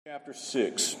Chapter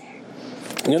 6.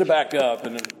 I'm going to back up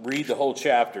and read the whole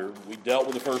chapter. We dealt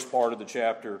with the first part of the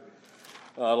chapter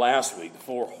last week, the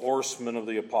four horsemen of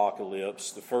the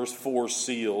apocalypse, the first four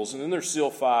seals, and then there's seal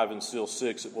 5 and seal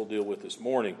 6 that we'll deal with this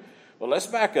morning. But let's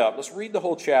back up. Let's read the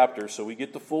whole chapter so we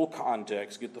get the full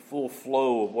context, get the full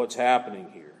flow of what's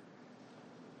happening here.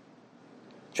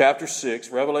 Chapter 6,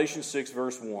 Revelation 6,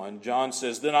 verse 1, John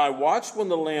says, "Then I watched when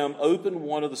the Lamb opened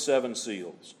one of the seven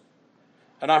seals.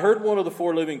 And I heard one of the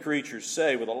four living creatures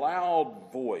say with a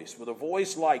loud voice, with a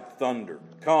voice like thunder,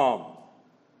 'Come.'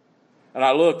 And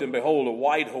I looked, and behold, a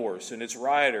white horse, and its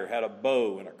rider had a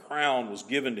bow, and a crown was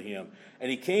given to him.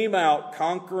 And he came out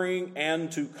conquering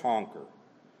and to conquer.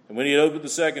 And when he had opened the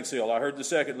second seal, I heard the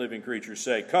second living creature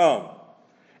say, 'Come.'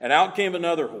 And out came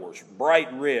another horse,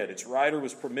 bright red. Its rider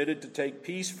was permitted to take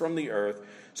peace from the earth,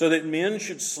 so that men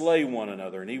should slay one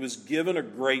another. And he was given a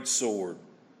great sword.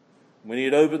 When he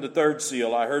had opened the third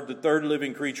seal, I heard the third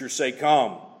living creature say,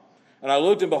 'Come.' And I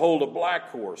looked, and behold, a black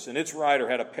horse, and its rider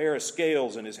had a pair of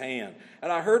scales in his hand.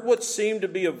 And I heard what seemed to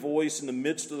be a voice in the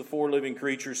midst of the four living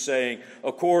creatures saying,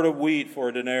 'A quart of wheat for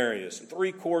a denarius, and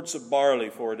 3 quarts of barley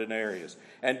for a denarius,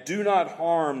 and do not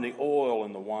harm the oil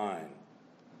and the wine.'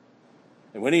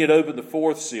 And when he had opened the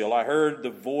fourth seal, I heard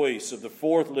the voice of the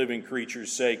fourth living creature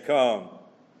say, 'Come.'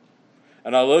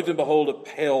 And I looked, and behold, a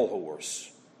pale horse.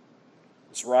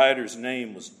 Its rider's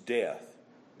name was Death.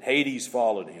 Hades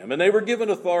followed him. And they were given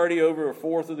authority over a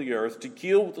fourth of the earth to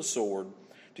kill with sword,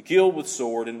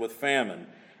 and with famine,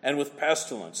 and with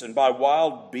pestilence, and by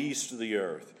wild beasts of the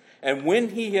earth. And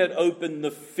when he had opened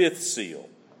the fifth seal,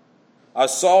 I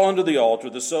saw under the altar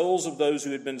the souls of those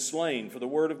who had been slain for the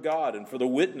word of God and for the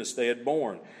witness they had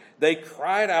borne. They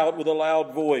cried out with a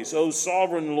loud voice, 'O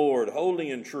sovereign Lord,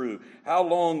 holy and true, how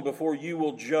long before you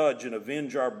will judge and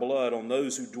avenge our blood on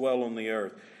those who dwell on the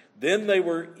earth?' Then they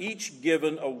were each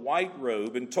given a white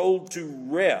robe and told to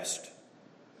rest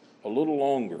a little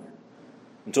longer,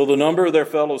 until the number of their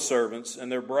fellow servants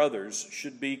and their brothers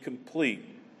should be complete,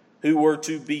 who were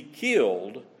to be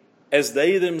killed as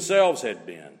they themselves had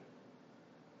been.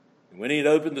 And when he had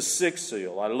opened the sixth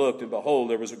seal, I looked, and behold,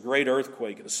 there was a great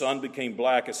earthquake, and the sun became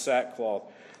black as sackcloth.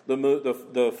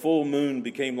 The full moon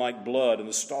became like blood, and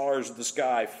the stars of the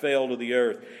sky fell to the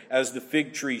earth, as the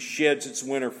fig tree sheds its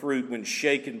winter fruit when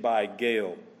shaken by a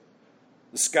gale.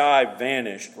 The sky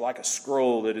vanished like a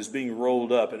scroll that is being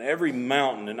rolled up, and every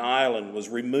mountain and island was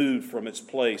removed from its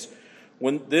place.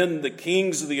 Then the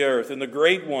kings of the earth, and the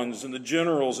great ones, and the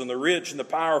generals, and the rich, and the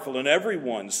powerful, and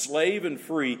everyone, slave and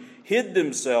free, hid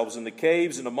themselves in the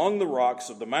caves and among the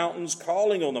rocks of the mountains,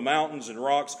 calling on the mountains and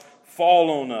rocks, 'Fall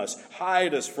on us,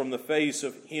 hide us from the face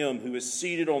of him who is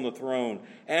seated on the throne,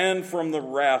 and from the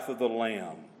wrath of the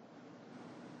Lamb.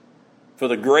 For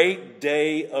the great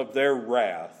day of their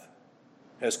wrath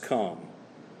has come.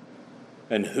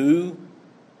 And who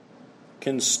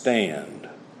can stand?'"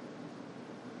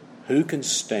 Who can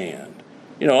stand?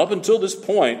 Up until this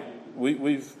point,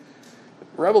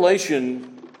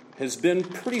 Revelation has been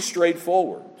pretty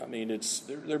straightforward. I mean,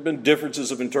 there have been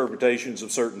differences of interpretations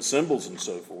of certain symbols and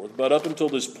so forth, but up until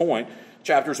this point,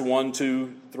 chapters 1,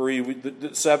 2, 3,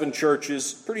 the 7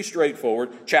 churches, pretty straightforward.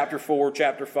 Chapter 4,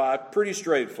 chapter 5, pretty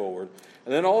straightforward.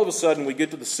 And then all of a sudden we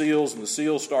get to the seals, and the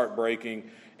seals start breaking,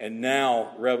 and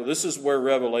now this is where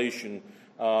Revelation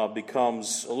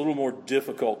becomes a little more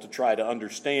difficult to try to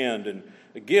understand. And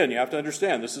again, you have to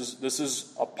understand, this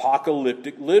is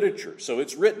apocalyptic literature. So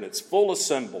it's written, it's full of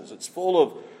symbols, it's full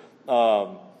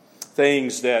of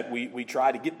things that we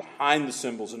try to get behind the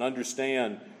symbols and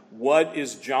understand what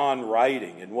is John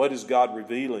writing and what is God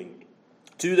revealing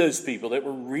to those people that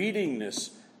were reading this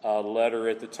letter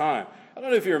at the time. I don't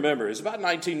know if you remember, it's about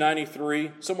 1993,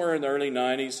 somewhere in the early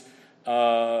 90s.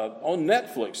 On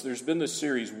Netflix, there's been this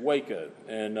series, Waco,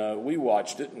 and we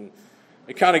watched it, and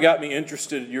it kind of got me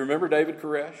interested. You remember David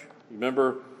Koresh? You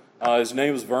remember his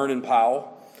name was Vernon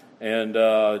Powell, and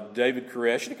David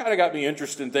Koresh. And it kind of got me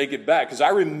interested in thinking back, because I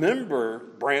remember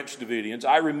Branch Davidians,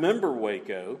 I remember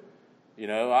Waco,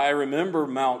 I remember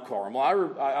Mount Carmel.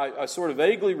 I sort of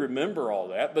vaguely remember all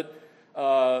that, but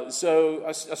so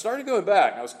I started going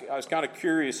back. I was kind of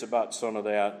curious about some of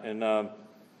that, and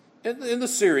in the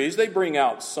series, they bring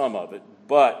out some of it,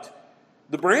 but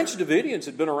the Branch Davidians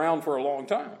had been around for a long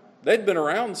time. They'd been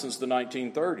around since the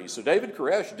 1930s. So David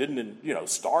Koresh didn't,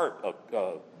 start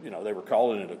they were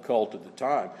calling it a cult at the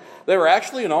time. They were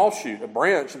actually an offshoot, a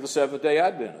branch of the Seventh-day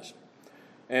Adventists.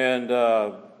 And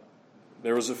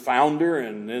there was a founder,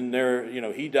 and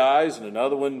then he dies, and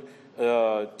another one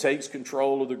takes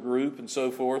control of the group and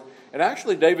so forth. And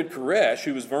actually David Koresh,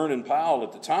 who was Vernon Powell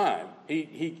at the time,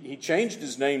 he changed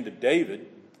his name to David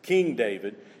King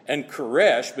David, and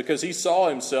Koresh because he saw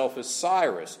himself as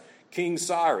Cyrus, King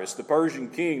Cyrus, the Persian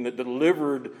king that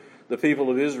delivered the people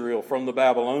of Israel from the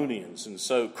Babylonians. And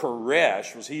so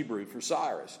Koresh was Hebrew for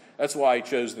Cyrus. That's why he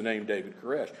chose the name David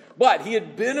Koresh. But he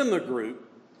had been in the group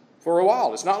for a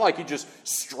while. It's not like he just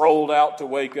strolled out to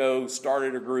Waco,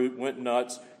 started a group, went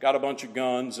nuts, got a bunch of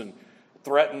guns, and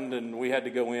threatened, and we had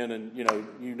to go in, and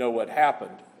you know what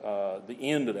happened. The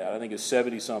end of that, I think, is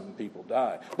 70-something people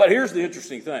died. But here's the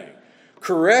interesting thing.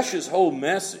 Koresh's whole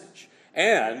message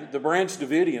and the Branch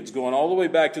Davidians, going all the way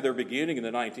back to their beginning in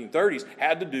the 1930s,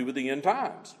 had to do with the end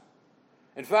times.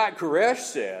 In fact, Koresh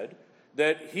said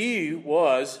that he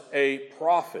was a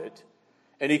prophet,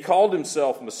 and he called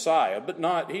himself Messiah, but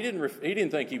he didn't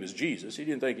think he was Jesus. He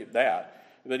didn't think that,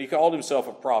 but he called himself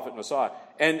a prophet, Messiah.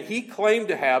 And he claimed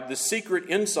to have the secret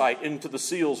insight into the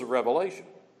seals of Revelation.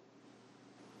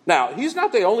 Now, he's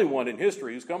not the only one in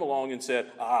history who's come along and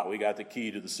said, we got the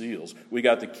key to the seals. We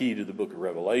got the key to the book of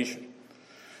Revelation.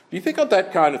 Do you pick up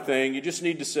that kind of thing? You just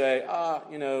need to say,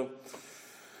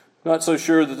 not so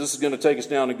sure that this is going to take us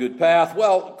down a good path.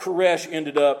 Well, Koresh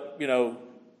ended up, you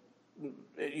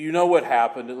know what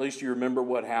happened. At least you remember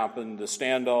what happened. The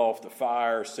standoff, the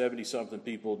fire, 70-something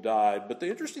people died. But the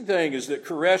interesting thing is that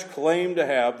Koresh claimed to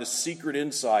have the secret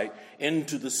insight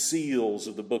into the seals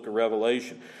of the book of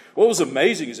Revelation. What was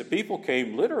amazing is that people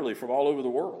came literally from all over the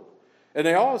world. And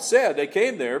they all said they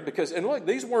came there because, and look,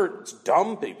 these weren't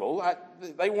dumb people.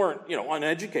 They weren't,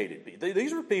 uneducated people.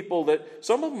 These were people that,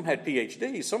 some of them had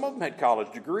PhDs, some of them had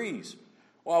college degrees.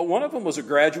 Well, one of them was a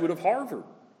graduate of Harvard.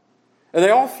 And they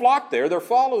all flocked there. They're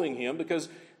following him because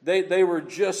they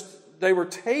were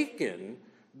taken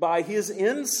by his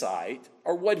insight,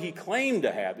 or what he claimed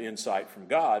to have insight from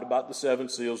God about the seven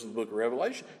seals of the book of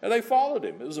Revelation. And they followed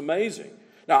him. It was amazing.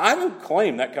 Now, I don't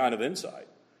claim that kind of insight.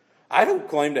 I don't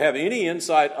claim to have any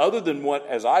insight other than what,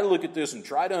 as I look at this and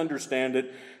try to understand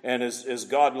it, and as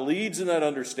God leads in that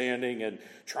understanding and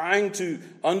trying to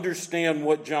understand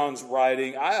what John's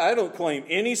writing, I don't claim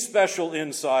any special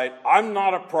insight. I'm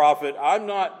not a prophet. I'm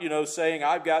not, saying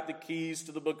I've got the keys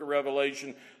to the book of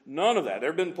Revelation. None of that. There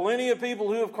have been plenty of people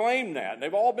who have claimed that, and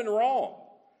they've all been wrong.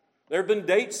 There have been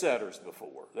date setters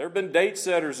before. There have been date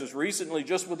setters as recently,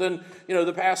 just within,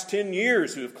 the past 10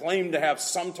 years, who have claimed to have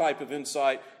some type of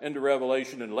insight into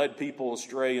Revelation and led people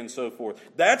astray and so forth.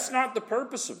 That's not the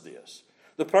purpose of this.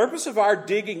 The purpose of our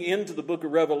digging into the book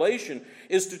of Revelation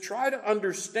is to try to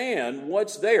understand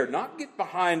what's there, not get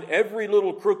behind every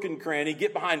little crook and cranny,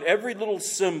 get behind every little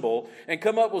symbol, and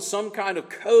come up with some kind of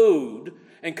code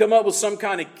and come up with some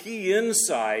kind of key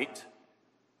insight.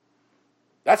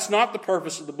 That's not the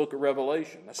purpose of the book of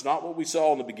Revelation. That's not what we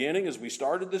saw in the beginning as we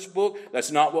started this book. That's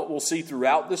not what we'll see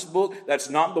throughout this book. That's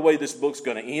not the way this book's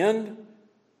going to end.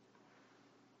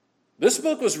 This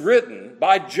book was written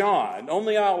by John on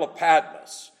the Isle of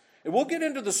Patmos. And we'll get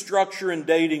into the structure and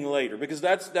dating later because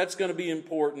that's going to be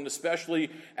important, especially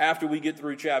after we get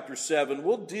through chapter 7.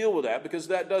 We'll deal with that because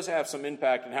that does have some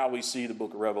impact on how we see the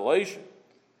book of Revelation.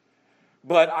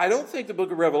 But I don't think the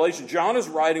book of Revelation, John is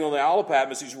writing on the Isle of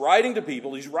Patmos. He's writing to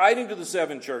people. He's writing to the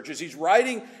seven churches. He's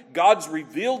writing, God's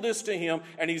revealed this to him,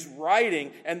 and he's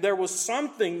writing, and there was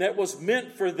something that was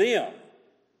meant for them.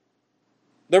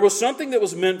 There was something that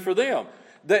was meant for them.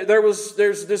 There's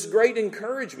this great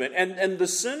encouragement. And the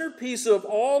centerpiece of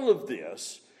all of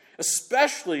this,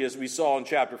 especially as we saw in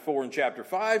chapter 4 and chapter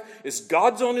 5, is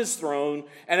God's on his throne,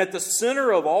 and at the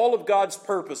center of all of God's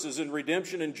purposes in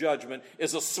redemption and judgment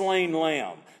is a slain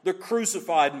lamb, the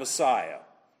crucified Messiah.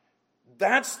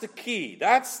 That's the key.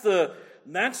 That's the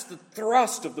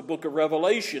thrust of the book of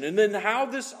Revelation. And then how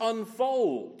this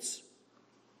unfolds.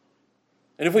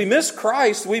 And if we miss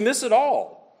Christ, we miss it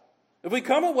all. If we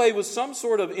come away with some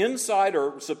sort of insight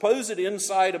or supposed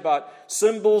insight about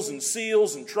symbols and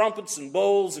seals and trumpets and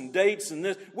bowls and dates and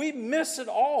this, we miss it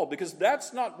all because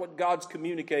that's not what God's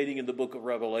communicating in the book of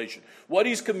Revelation. What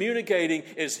he's communicating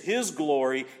is his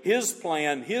glory, his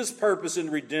plan, his purpose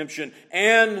in redemption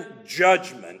and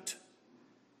judgment.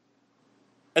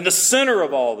 And the center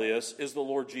of all this is the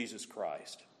Lord Jesus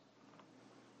Christ.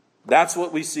 That's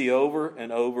what we see over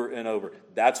and over and over.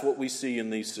 That's what we see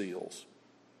in these seals.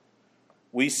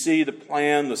 We see the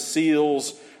plan, the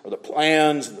seals, or the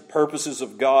plans and the purposes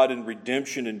of God in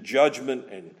redemption and judgment,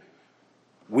 and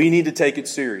we need to take it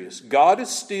serious. God is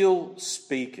still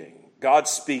speaking. God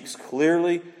speaks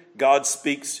clearly. God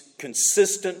speaks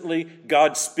consistently.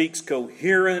 God speaks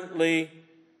coherently.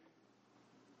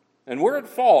 And we're at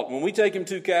fault when we take him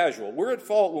too casual. We're at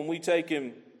fault when we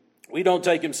don't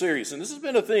take him serious. And this has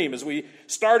been a theme as we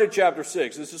started chapter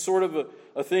 6. This is sort of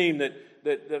a theme that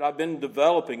that I've been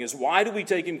developing is, why do we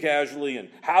take him casually and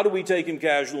how do we take him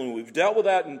casually? And we've dealt with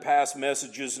that in past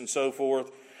messages and so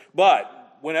forth.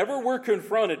 But whenever we're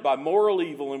confronted by moral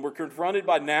evil and we're confronted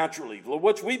by natural evil,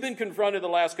 which we've been confronted the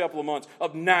last couple of months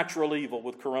of natural evil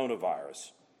with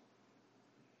coronavirus,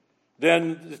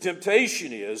 then the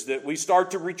temptation is that we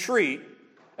start to retreat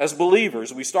as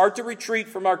believers. We start to retreat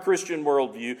from our Christian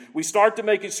worldview. We start to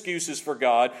make excuses for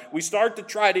God. We start to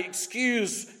try to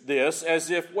excuse this as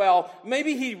if, well,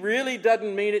 maybe he really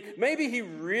doesn't mean it. Maybe he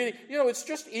really, it's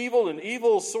just evil, and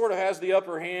evil sort of has the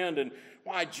upper hand, and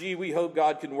we hope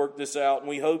God can work this out, and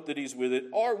we hope that he's with it.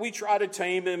 Or we try to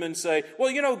tame him and say,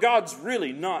 well, God's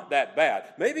really not that bad.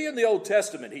 Maybe in the Old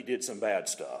Testament he did some bad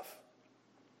stuff.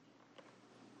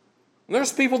 And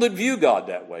there's people that view God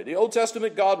that way. The Old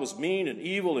Testament God was mean and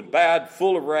evil and bad,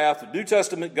 full of wrath. The New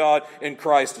Testament God in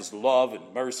Christ is love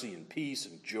and mercy and peace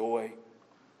and joy.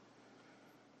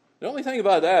 The only thing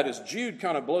about that is Jude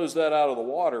kind of blows that out of the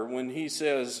water when he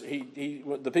says,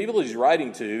 the people he's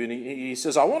writing to, and he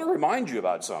says, I want to remind you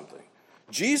about something.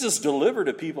 Jesus delivered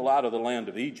a people out of the land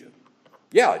of Egypt.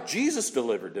 Yeah, Jesus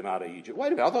delivered them out of Egypt. Wait a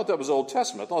minute, I thought that was Old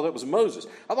Testament. I thought that was Moses.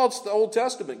 I thought it's the Old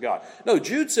Testament God. No,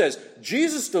 Jude says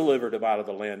Jesus delivered them out of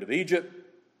the land of Egypt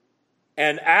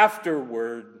and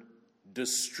afterward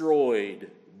destroyed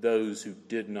those who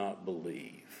did not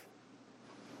believe.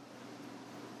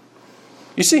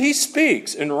 You see, he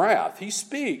speaks in wrath. He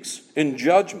speaks in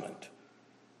judgment.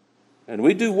 And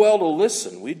we do well to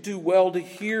listen. We do well to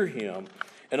hear him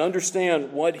and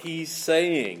understand what he's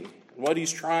saying, what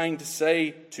he's trying to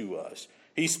say to us.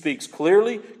 He speaks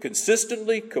clearly,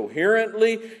 consistently,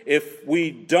 coherently. If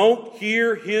we don't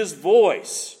hear his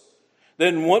voice,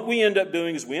 then what we end up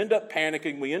doing is we end up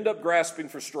panicking, we end up grasping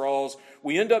for straws,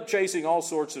 we end up chasing all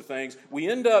sorts of things, we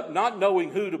end up not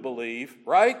knowing who to believe,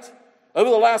 right? Over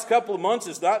the last couple of months,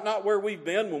 is that not where we've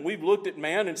been when we've looked at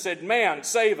man and said, man,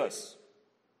 save us.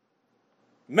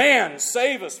 Man,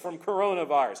 save us from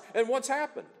coronavirus. And what's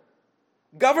happened?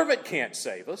 Government can't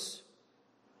save us.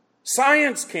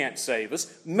 Science can't save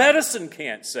us. Medicine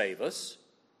can't save us.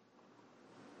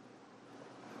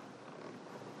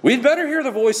 We'd better hear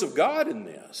the voice of God in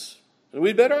this. And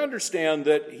we'd better understand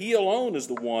that he alone is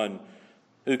the one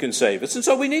who can save us. And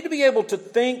so we need to be able to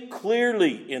think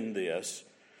clearly in this,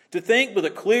 to think with a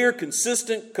clear,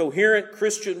 consistent, coherent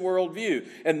Christian worldview.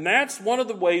 And that's one of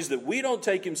the ways that we don't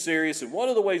take him serious, and one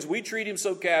of the ways we treat him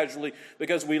so casually,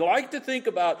 because we like to think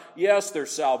about, yes, there's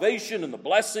salvation and the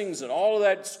blessings and all of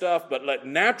that stuff, but let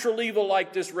natural evil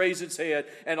like this raise its head,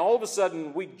 and all of a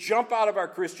sudden we jump out of our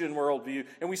Christian worldview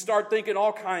and we start thinking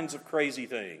all kinds of crazy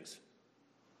things.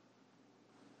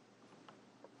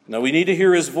 Now, we need to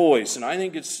hear his voice, and I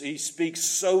think he speaks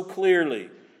so clearly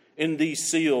in these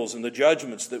seals and the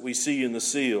judgments that we see in the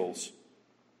seals.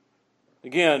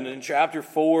 Again, in chapter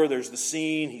 4, there's the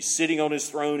scene. He's sitting on his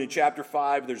throne. In chapter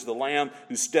 5, there's the Lamb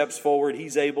who steps forward.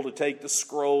 He's able to take the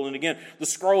scroll. And again, the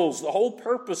scrolls, the whole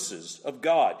purposes of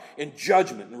God in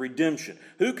judgment and redemption.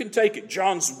 Who can take it?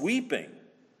 John's weeping.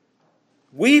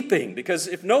 Weeping, because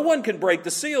if no one can break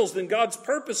the seals, then God's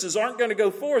purposes aren't going to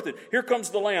go forth. And here comes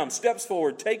the Lamb, steps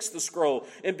forward, takes the scroll,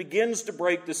 and begins to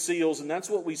break the seals. And that's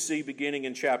what we see beginning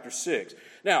in chapter 6.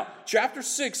 Now, chapter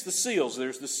 6, the seals.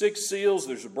 There's the 6 seals.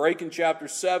 There's a break in chapter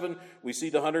 7. We see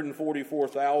the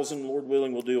 144,000. Lord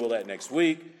willing, we'll deal with that next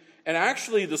week. And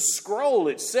actually, the scroll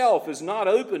itself is not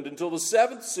opened until the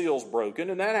 7th seal is broken.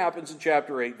 And that happens in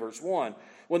chapter 8, verse 1.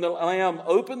 When the Lamb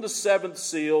opened the 7th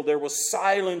seal, there was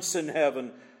silence in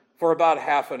heaven for about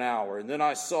half an hour. And then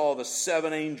I saw the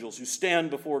 7 angels who stand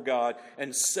before God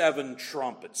and 7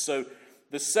 trumpets. So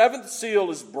the 7th seal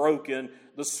is broken.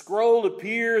 The scroll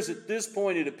appears at this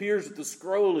point. It appears that the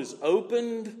scroll is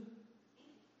opened.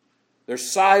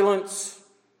 There's silence.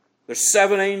 There's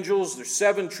 7 angels. There's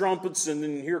 7 trumpets. And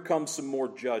then here comes some more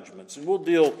judgments. And we'll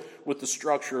deal with the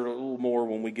structure a little more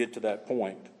when we get to that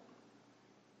point.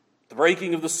 The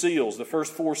breaking of the seals, the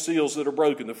first 4 seals that are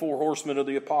broken, the 4 horsemen of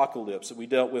the apocalypse that we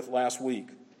dealt with last week.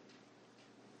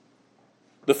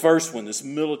 The first one, this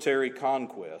military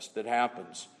conquest that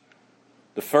happens.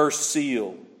 The first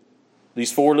seal,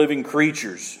 these 4 living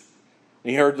creatures.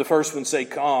 He heard the first one say,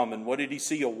 come. And what did he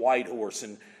see? A white horse.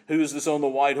 And who is this on the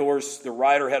white horse? The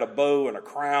rider had a bow and a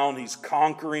crown. He's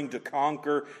conquering to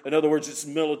conquer. In other words, it's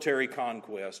military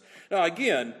conquest. Now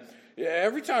again,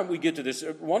 every time we get to this,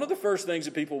 one of the first things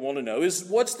that people want to know is,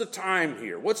 what's the time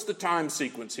here? What's the time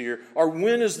sequence here? Or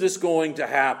when is this going to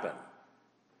happen?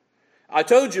 I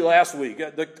told you last week,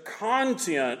 the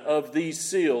content of these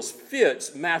seals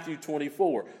fits Matthew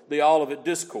 24, the Olivet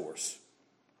Discourse.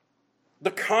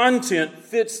 The content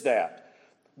fits that.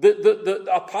 The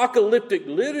apocalyptic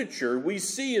literature we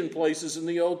see in places in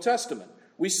the Old Testament.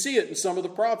 We see it in some of the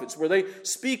prophets where they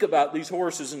speak about these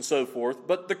horses and so forth,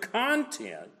 but the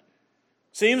content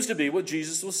seems to be what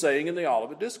Jesus was saying in the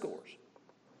Olivet Discourse.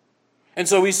 And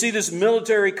so we see this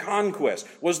military conquest.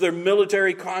 Was there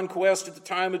military conquest at the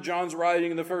time of John's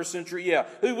writing in the first century? Yeah.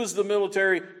 Who was the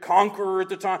military conqueror at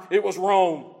the time? It was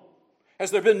Rome. Has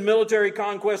there been military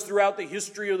conquest throughout the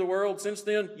history of the world since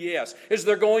then? Yes. Is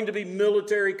there going to be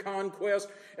military conquest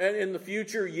in the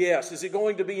future? Yes. Is it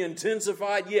going to be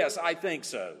intensified? Yes, I think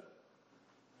so.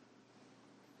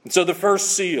 And so the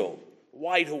first seal,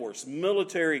 white horse,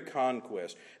 military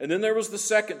conquest. And then there was the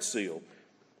second seal.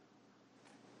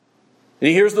 And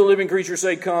he hears the living creature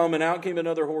say, "Come," and out came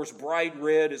another horse, bright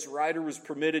red. Its rider was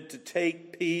permitted to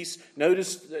take peace.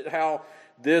 Notice how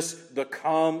the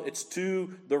come, it's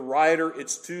to the rider,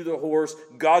 it's to the horse.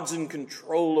 God's in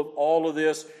control of all of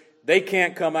this. They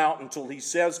can't come out until he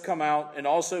says come out. And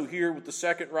also here with the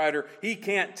second rider, he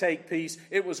can't take peace.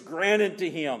 It was granted to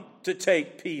him to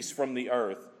take peace from the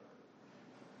earth.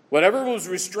 Whatever was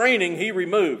restraining, he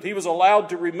removed. He was allowed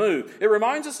to remove. It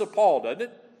reminds us of Paul, doesn't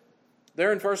it?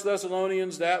 There in 1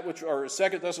 Thessalonians, or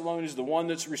 2 Thessalonians, the one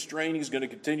that's restraining is going to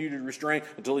continue to restrain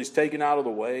until he's taken out of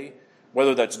the way,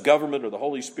 whether that's government or the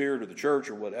Holy Spirit or the church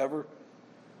or whatever.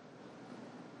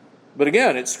 But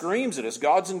again, it screams at us,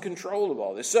 God's in control of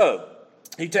all this. So,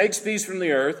 he takes peace from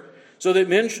the earth so that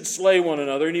men should slay one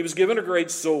another, and he was given a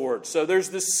great sword. So there's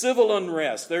this civil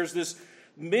unrest. There's this,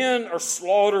 men are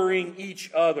slaughtering each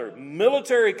other.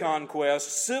 Military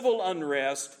conquest, civil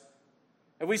unrest.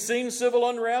 Have we seen civil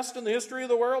unrest in the history of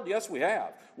the world? Yes, we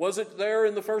have. Was it there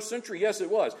in the first century? Yes, it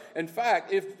was. In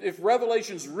fact, if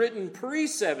Revelation's written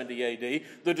pre-70 AD,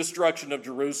 the destruction of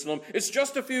Jerusalem, it's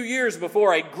just a few years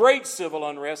before a great civil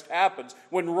unrest happens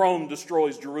when Rome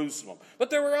destroys Jerusalem.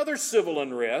 But there were other civil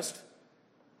unrest.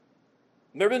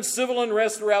 There have been civil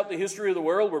unrest throughout the history of the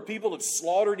world where people have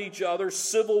slaughtered each other,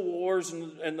 civil wars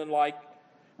and the like.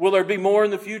 Will there be more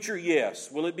in the future?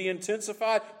 Yes. Will it be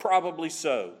intensified? Probably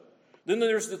so. Then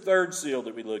there's the third seal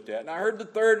that we looked at. And I heard the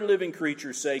third living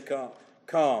creature say,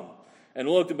 "Come. And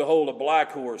looked, and behold, a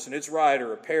black horse, and its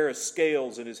rider, a pair of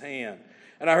scales in his hand.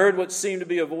 And I heard what seemed to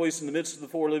be a voice in the midst of the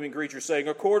four living creatures saying,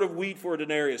 'A quart of wheat for a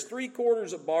denarius, 3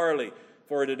 quarters of barley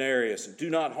for a denarius, and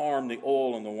do not harm the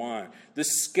oil and the wine.'"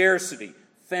 This scarcity,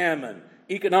 famine,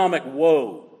 economic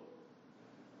woe.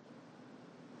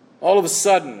 All of a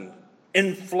sudden,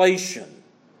 inflation.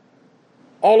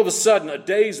 All of a sudden, a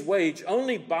day's wage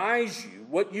only buys you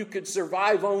what you could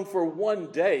survive on for one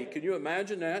day. Can you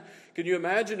imagine that? Can you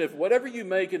imagine if whatever you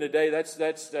make in a day, that's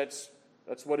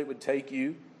what it would take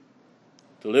you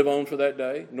to live on for that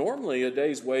day? Normally, a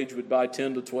day's wage would buy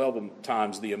 10 to 12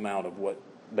 times the amount of what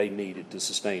they needed to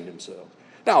sustain themselves.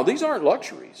 Now, these aren't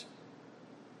luxuries.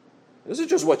 This is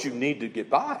just what you need to get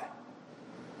by.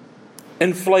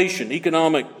 Inflation,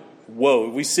 economic woe.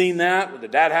 Have we seen that?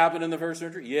 Did that happen in the first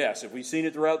century? Yes. Have we seen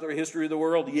it throughout the history of the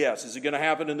world? Yes. Is it going to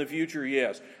happen in the future?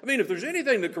 Yes. I mean, if there's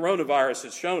anything that coronavirus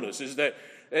has shown us is that,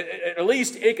 at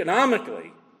least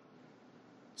economically,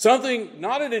 something,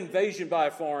 not an invasion by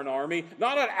a foreign army,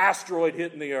 not an asteroid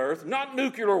hitting the earth, not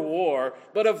nuclear war,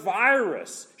 but a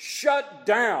virus shut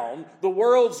down the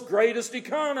world's greatest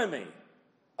economy.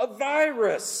 A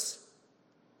virus.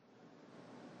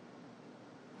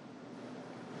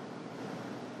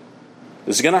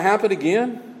 Is it going to happen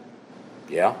again?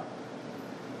 Yeah.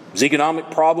 Is economic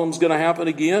problems going to happen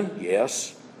again?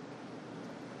 Yes.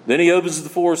 Then he opens the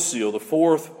fourth seal, the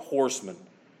fourth horseman.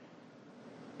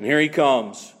 And here he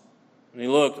comes. And he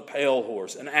looked, a pale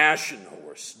horse, an ashen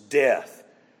horse, death.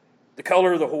 The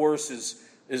color of the horse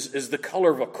is the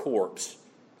color of a corpse.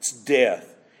 It's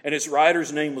death. And its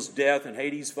rider's name was Death, and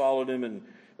Hades followed him, and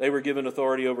they were given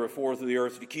authority over a fourth of the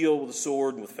earth to kill with a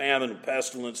sword and with famine and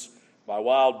pestilence, by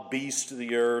wild beasts of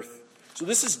the earth. So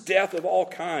this is death of all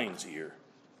kinds here.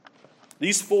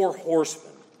 These 4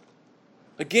 horsemen.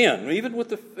 Again, even with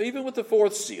the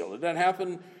fourth seal, did that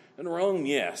happen in Rome?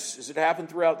 Yes. Does it happen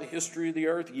throughout the history of the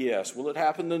earth? Yes. Will it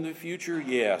happen in the future?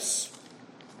 Yes.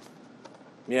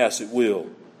 Yes, it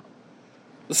will.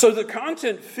 So the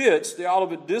content fits the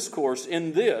Olivet Discourse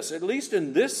in this, at least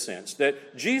in this sense,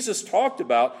 that Jesus talked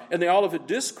about in the Olivet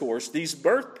Discourse these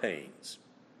birth pains.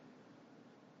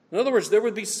 In other words, there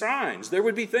would be signs. There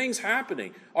would be things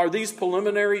happening. Are these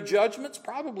preliminary judgments?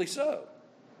 Probably so.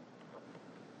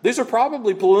 These are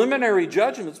probably preliminary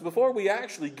judgments before we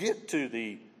actually get to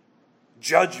the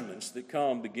judgments that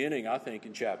come beginning, I think,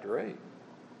 in chapter 8.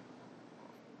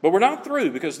 But we're not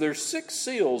through because there's 6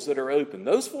 seals that are open.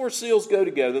 Those 4 seals go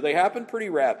together. They happen pretty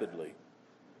rapidly.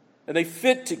 And they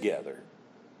fit together.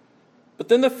 But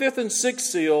then the fifth and sixth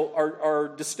seal are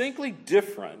distinctly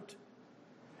different.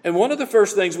 And one of the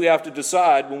first things we have to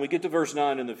decide when we get to verse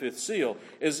 9 in the fifth seal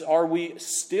is, are we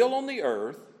still on the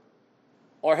earth,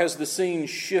 or has the scene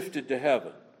shifted to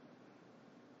heaven?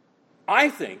 I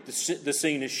think the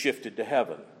scene is shifted to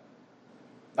heaven.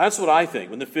 That's what I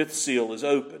think when the fifth seal is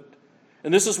opened.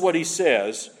 And this is what he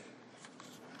says,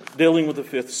 dealing with the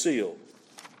fifth seal.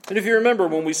 And if you remember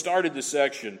when we started this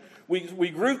section, we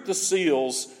grouped the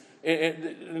seals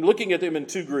and looking at them in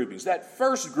two groupings. That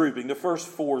first grouping, the first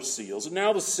four seals, and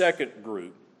now the second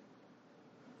group,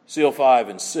 seal 5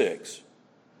 and 6.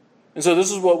 And so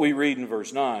this is what we read in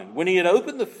verse 9. When he had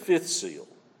opened the fifth seal,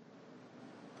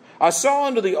 I saw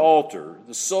under the altar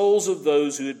the souls of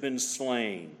those who had been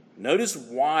slain. Notice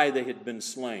why they had been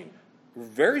slain.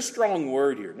 Very strong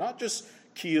word here. Not just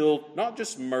killed, not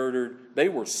just murdered. They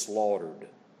were slaughtered.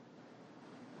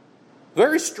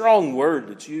 Very strong word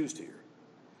that's used here.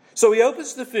 So he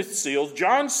opens the fifth seal.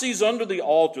 John sees under the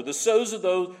altar the souls of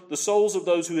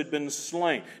those who had been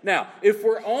slain. Now, if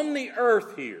we're on the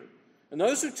earth here, and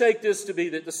those who take this to be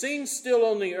that the scene's still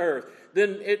on the earth,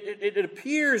 then it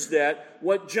appears that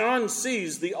what John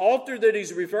sees, the altar that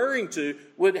he's referring to,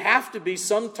 would have to be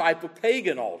some type of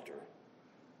pagan altar.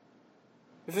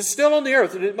 If it's still on the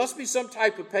earth, then it must be some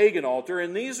type of pagan altar,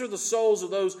 and these are the souls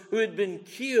of those who had been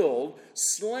killed,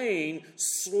 slain,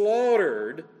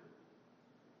 slaughtered,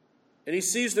 and he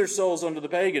sees their souls under the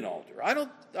pagan altar. I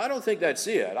don't think that's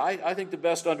it. I think the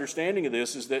best understanding of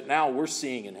this is that now we're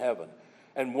seeing in heaven.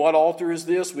 And what altar is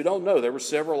this? We don't know. There were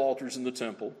several altars in the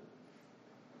temple.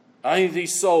 I think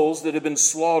these souls that have been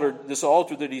slaughtered, this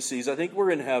altar that he sees, I think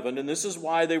we're in heaven, and this is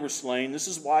why they were slain. This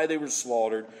is why they were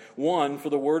slaughtered. One, for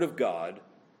the word of God.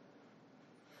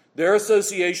 Their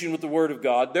association with the word of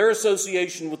God, their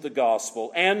association with the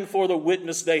gospel, and for the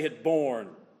witness they had borne.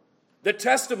 The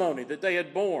testimony that they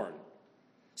had borne.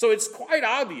 So it's quite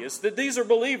obvious that these are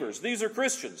believers. These are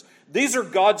Christians. These are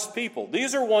God's people.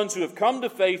 These are ones who have come to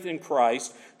faith in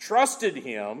Christ, trusted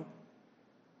Him,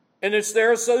 and it's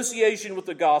their association with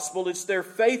the gospel, it's their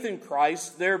faith in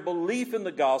Christ, their belief in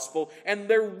the gospel, and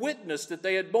their witness that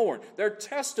they had borne, their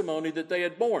testimony that they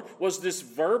had borne. Was this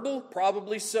verbal?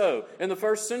 Probably so. In the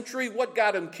first century, what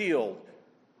got them killed?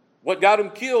 What got them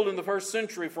killed in the first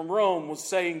century from Rome was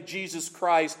saying Jesus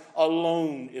Christ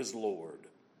alone is Lord.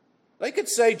 They could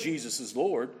say Jesus is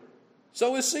Lord.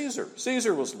 So is Caesar.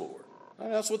 Caesar was Lord.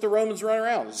 And that's what the Romans run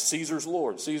around. Caesar's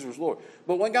Lord, Caesar's Lord.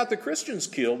 But what got the Christians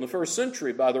killed in the first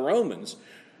century by the Romans,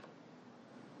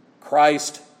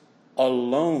 Christ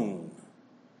alone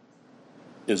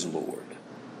is Lord.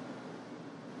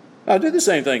 Now, do the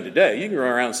same thing today. You can run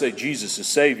around and say Jesus is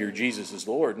Savior, Jesus is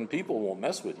Lord, and people won't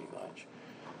mess with you much.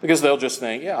 Because they'll just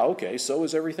think, yeah, okay, so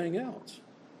is everything else.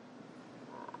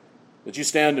 But you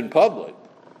stand in public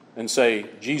and say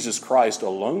Jesus Christ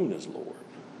alone is Lord.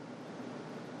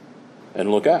 And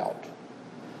look out.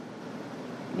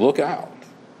 Look out.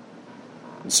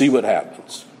 And see what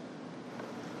happens.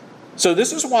 So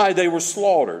this is why they were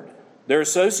slaughtered. Their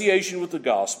association with the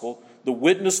gospel, the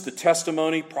witness, the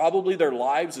testimony, probably their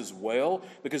lives as well,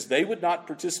 because they would not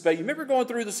participate. You remember going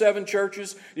through the 7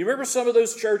 churches? You remember some of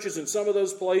those churches in some of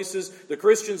those places, the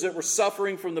Christians that were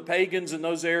suffering from the pagans in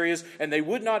those areas, and they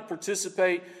would not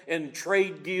participate in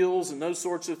trade guilds and those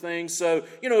sorts of things. So,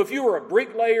 if you were a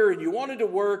bricklayer and you wanted to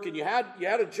work and you had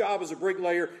a job as a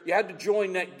bricklayer, you had to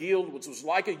join that guild, which was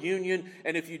like a union.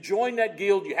 And if you joined that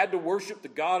guild, you had to worship the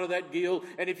God of that guild.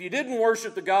 And if you didn't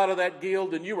worship the God of that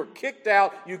guild, then you were kicked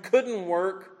out. You couldn't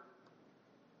work.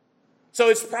 So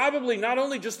it's probably not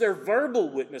only just their verbal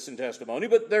witness and testimony,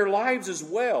 but their lives as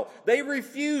well. They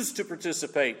refused to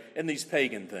participate in these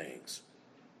pagan things.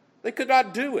 They could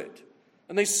not do it.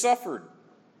 And they suffered.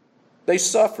 They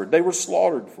suffered. They were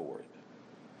slaughtered for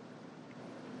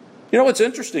it. What's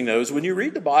interesting, though, is when you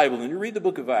read the Bible and you read the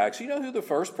book of Acts, you know who the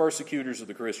first persecutors of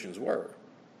the Christians were?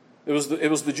 It was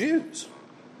the Jews.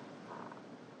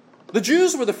 The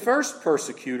Jews were the first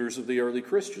persecutors of the early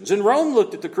Christians. And Rome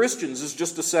looked at the Christians as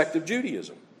just a sect of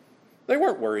Judaism. They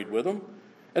weren't worried with them.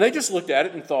 And they just looked at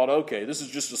it and thought, okay, this is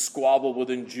just a squabble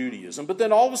within Judaism. But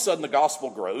then all of a sudden the gospel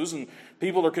grows and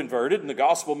people are converted and the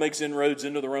gospel makes inroads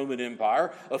into the Roman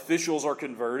Empire. Officials are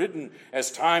converted, and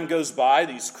as time goes by,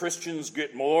 these Christians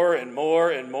get more and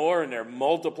more and more, and they're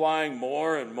multiplying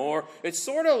more and more. It's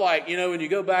sort of like, when you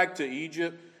go back to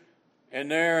Egypt And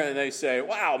they say,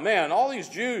 wow, man, all these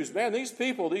Jews, man, these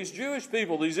people, these Jewish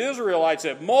people, these Israelites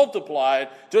have multiplied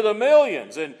to the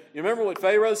millions. And you remember what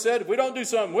Pharaoh said? If we don't do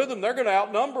something with them, they're going to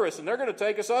outnumber us and they're going to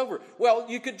take us over. Well,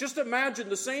 you could just imagine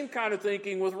the same kind of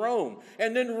thinking with Rome.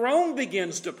 And then Rome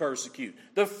begins to persecute.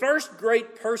 The first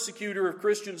great persecutor of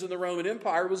Christians in the Roman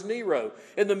Empire was Nero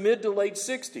in the mid to late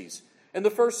 60s. In the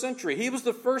first century, he was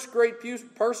the first great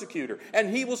persecutor,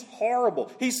 and he was horrible.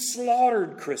 He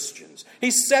slaughtered Christians.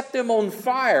 He set them on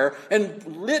fire and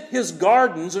lit his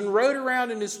gardens and rode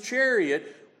around in his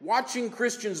chariot watching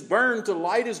Christians burn to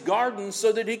light his gardens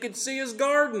so that he could see his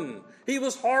garden. He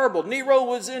was horrible. Nero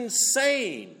was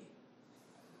insane.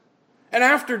 And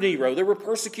after Nero, there were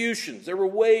persecutions. There were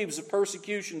waves of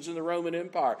persecutions in the Roman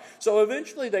Empire. So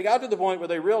eventually they got to the point where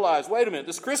they realized, wait a minute,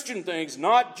 this Christian thing's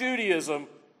not Judaism.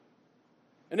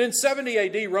 And in 70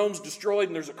 AD, Rome's destroyed,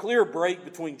 and there's a clear break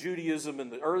between Judaism and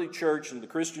the early church and the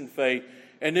Christian faith.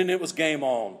 And then it was game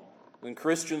on. And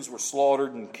Christians were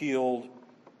slaughtered and killed.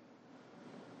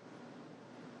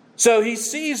 So he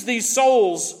sees these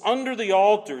souls under the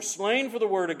altar, slain for the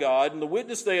word of God and the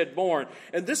witness they had borne.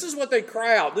 And this is what they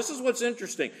cry out. This is what's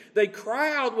interesting. They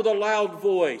cry out with a loud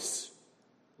voice.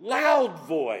 Loud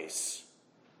voice.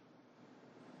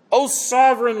 O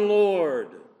sovereign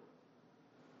Lord.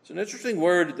 It's an interesting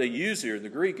word that they use here in the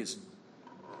Greek.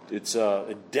 It's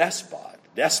a despot,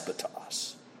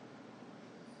 despotos,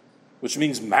 which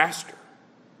means master.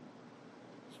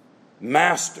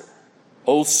 Master,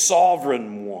 O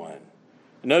sovereign one.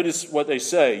 Notice what they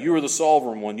say. You are the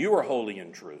sovereign one. You are holy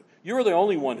and true. You are the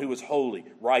only one who is holy,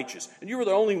 righteous, and you are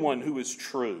the only one who is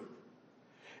true.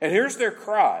 And here's their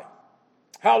cry.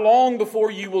 How long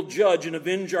before you will judge and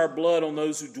avenge our blood on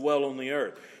those who dwell on the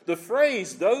earth? The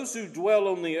phrase, those who dwell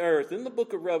on the earth, in the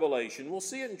book of Revelation, we'll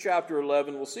see it in chapter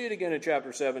 11, we'll see it again in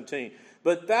chapter 17,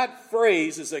 but that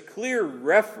phrase is a clear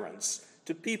reference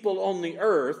to people on the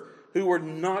earth who are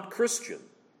not Christian.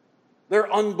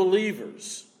 They're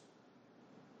unbelievers.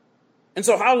 And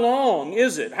so how long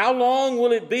is it? How long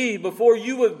will it be before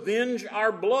you avenge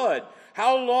our blood?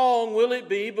 How long will it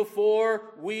be before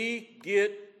we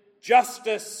get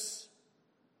justice?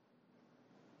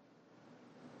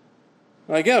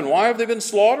 Again, why have they been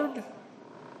slaughtered?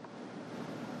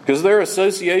 Because of their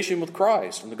association with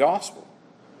Christ and the gospel.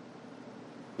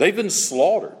 They've been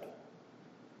slaughtered.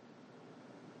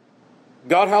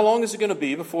 God, how long is it going to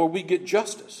be before we get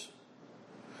justice?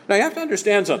 Now, you have to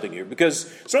understand something here,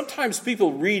 because sometimes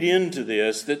people read into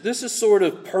this that this is sort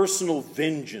of personal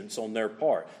vengeance on their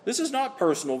part. This is not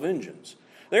personal vengeance.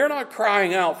 They are not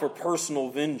crying out for personal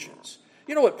vengeance.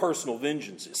 You know what personal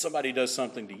vengeance is? Somebody does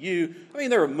something to you. I mean,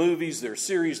 there are movies, there are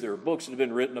series, there are books that have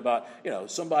been written about,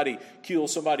 somebody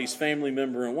kills somebody's family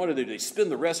member, and what do? They spend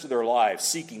the rest of their lives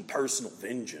seeking personal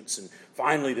vengeance. And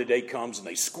finally the day comes and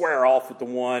they square off with the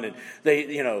one, and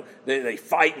they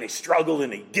fight and they struggle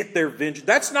and they get their vengeance.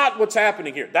 That's not what's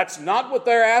happening here. That's not what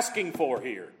they're asking for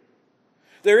here.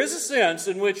 There is a sense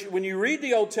in which when you read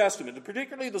the Old Testament,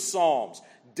 particularly the Psalms,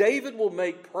 David will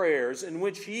make prayers in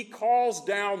which he calls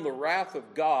down the wrath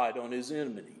of God on his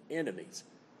enemies.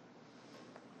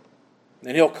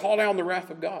 And he'll call down the wrath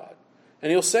of God. And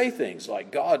he'll say things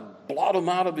like, God, blot them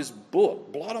out of his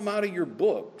book. Blot them out of your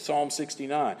book, Psalm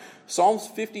 69. Psalms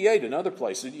 58, another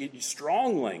place,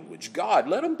 strong language. God,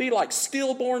 let them be like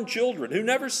stillborn children who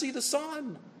never see the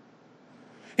sun.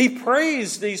 He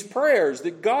prays these prayers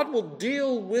that God will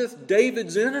deal with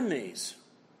David's enemies.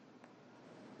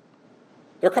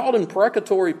 They're called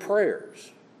imprecatory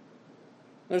prayers.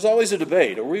 There's always a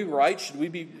debate. Are we right?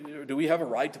 Do we have a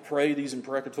right to pray these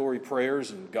imprecatory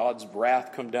prayers and God's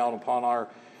wrath come down upon our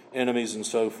enemies and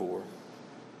so forth?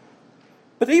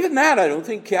 But even that, I don't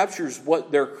think, captures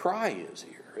what their cry is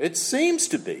here. It seems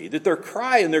to be that their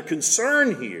cry and their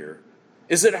concern here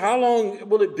is that how long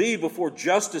will it be before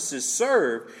justice is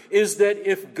served, is that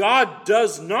if God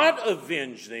does not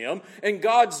avenge them and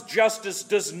God's justice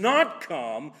does not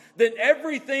come, then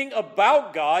everything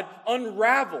about God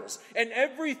unravels. And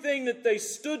everything that they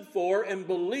stood for and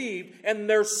believed and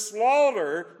their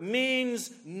slaughter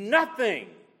means nothing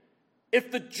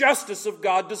if the justice of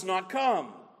God does not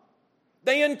come.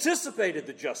 They anticipated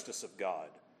the justice of God.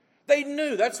 They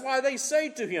knew. That's why they say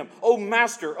to him, O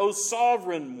Master, O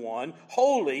Sovereign One,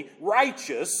 holy,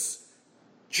 righteous,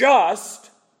 just,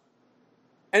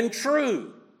 and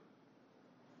true.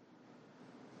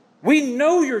 We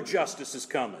know your justice is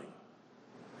coming.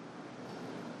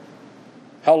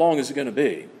 How long is it going to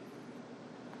be?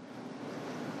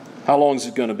 How long is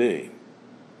it going to be?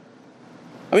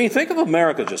 I mean, think of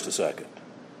America just a second.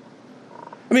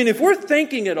 I mean, if we're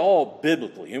thinking at all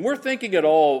biblically, and we're thinking at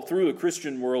all through a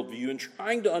Christian worldview and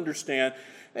trying to understand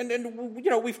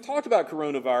And we've talked about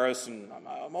coronavirus, and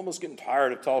I'm almost getting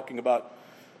tired of talking about,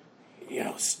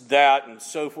 that and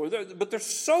so forth. But there's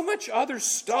so much other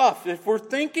stuff. If we're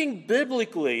thinking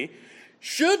biblically,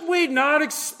 should we not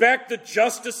expect the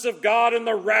justice of God and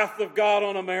the wrath of God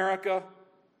on America?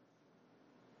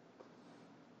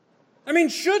 I mean,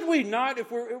 should we not,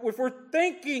 if we're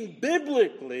thinking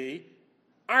biblically,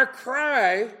 our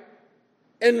cry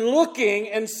and looking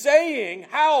and saying,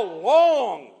 how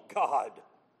long, God?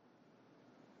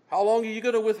 How long are you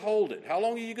going to withhold it? How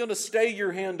long are you going to stay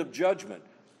your hand of judgment?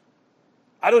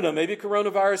 I don't know. Maybe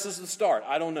coronavirus is the start.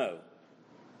 I don't know.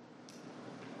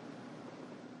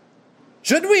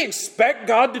 Should we expect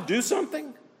God to do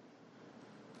something?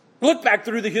 Look back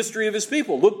through the history of his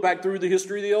people. Look back through the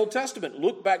history of the Old Testament.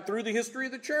 Look back through the history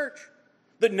of the church.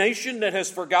 The nation that has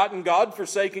forgotten God,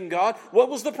 forsaken God, what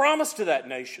was the promise to that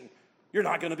nation? You're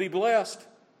not going to be blessed.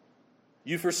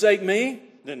 You forsake me,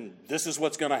 then this is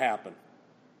what's going to happen.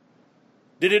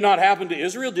 Did it not happen to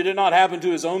Israel? Did it not happen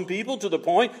to his own people to the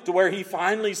point to where he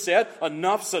finally said,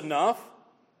 enough's enough?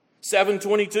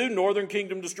 722, northern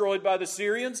kingdom destroyed by the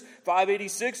Syrians.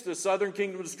 586, the southern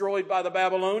kingdom destroyed by the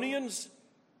Babylonians.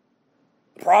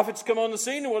 The prophets come on the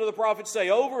scene, and what do the prophets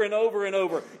say over and over and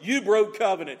over? You broke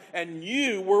covenant, and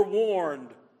you were warned.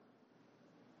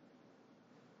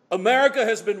 America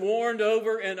has been warned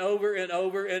over and over and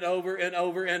over and over and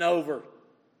over and over.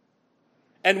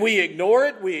 And we ignore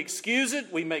it, we excuse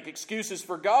it, we make excuses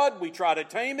for God, we try to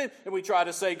tame it, and we try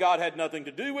to say God had nothing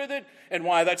to do with it, and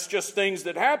why that's just things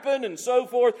that happen, and so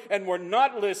forth, and we're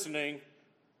not listening,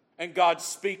 and God's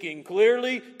speaking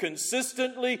clearly,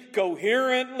 consistently,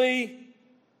 coherently.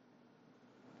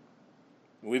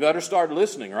 We better start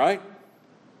listening, right?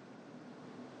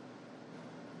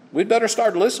 We'd better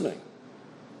start listening.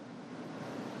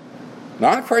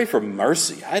 Now, I pray for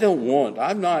mercy.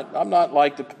 I'm not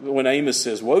like when Amos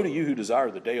says, woe to you who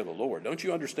desire the day of the Lord. Don't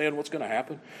you understand what's going to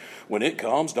happen when it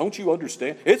comes? Don't you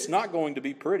understand? It's not going to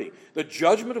be pretty. The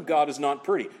judgment of God is not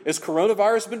pretty. Has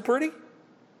coronavirus been pretty?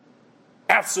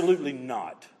 Absolutely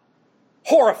not.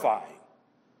 Horrifying.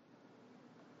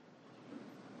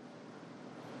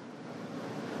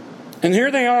 And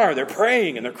here they are. They're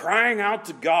praying and they're crying out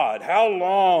to God. How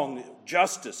long?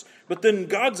 Justice. But then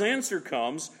God's answer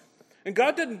comes. And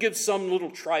God doesn't give some little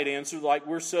trite answer like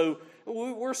we do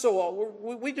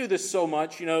this so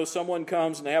much, someone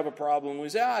comes and they have a problem. We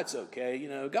say, it's okay,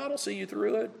 God will see you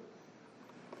through it.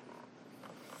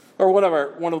 Or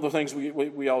whatever, one of the things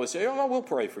we always say, we'll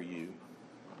pray for you.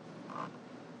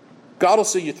 God will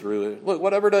see you through it. Look,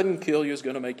 whatever doesn't kill you is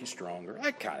going to make you stronger.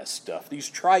 That kind of stuff. These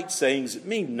trite sayings that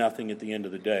mean nothing at the end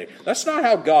of the day. That's not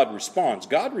how God responds.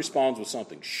 God responds with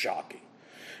something shocking.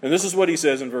 And this is what he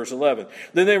says in verse 11.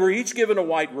 Then they were each given a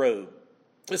white robe.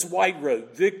 This white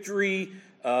robe, victory,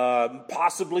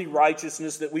 possibly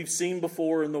righteousness that we've seen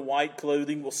before in the white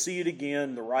clothing. We'll see it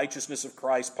again, the righteousness of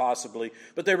Christ possibly.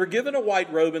 But they were given a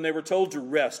white robe and they were told to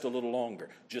rest a little longer.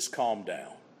 Just calm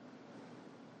down.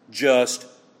 Just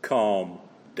calm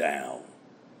down.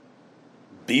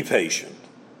 Be patient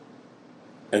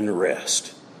and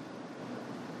rest.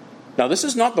 Now, this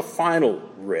is not the final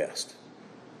rest.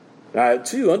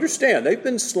 To understand, they've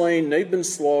been slain, they've been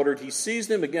slaughtered. He sees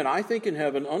them again, I think, in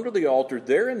heaven, under the altar.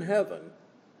 They're in heaven.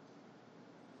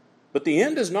 But the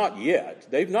end is not yet.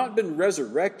 They've not been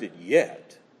resurrected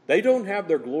yet. They don't have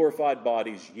their glorified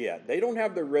bodies yet. They don't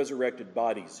have their resurrected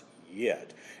bodies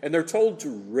yet. And they're told to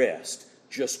rest.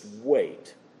 Just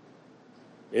wait.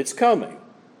 It's coming.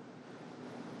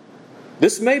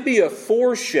 This may be a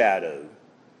foreshadow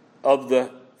of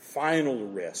the final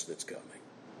rest that's coming.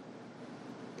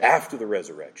 After the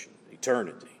resurrection,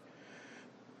 eternity.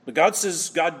 But God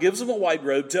gives them a white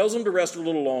robe, tells them to rest a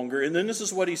little longer, and then this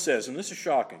is what he says, and this is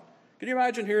shocking. Can you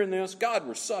imagine hearing this? God,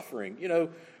 we're suffering.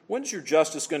 When's your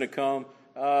justice going to come?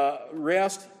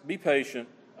 Rest, be patient,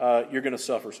 you're going to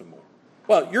suffer some more.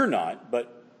 Well, you're not,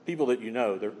 but people that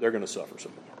they're going to suffer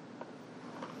some more.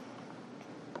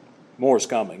 More is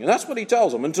coming. And that's what he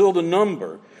tells them,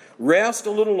 rest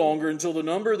a little longer until the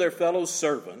number of their fellow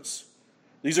servants.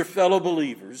 These are fellow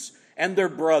believers and their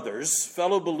brothers,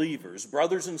 fellow believers,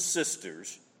 brothers and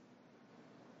sisters,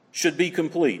 should be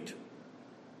complete,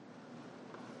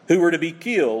 who were to be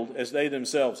killed as they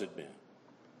themselves had been.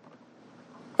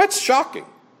 That's shocking.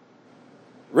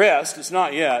 Rest, it's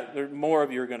not yet. More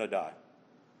of you are going to die.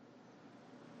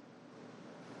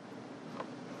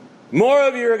 More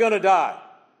of you are going to die.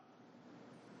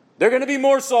 There are going to be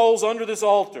more souls under this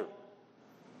altar.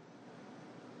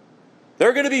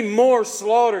 They're going to be more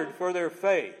slaughtered for their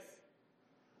faith.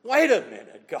 Wait a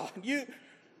minute, God.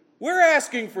 We're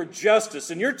asking for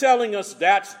justice, and you're telling us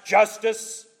that's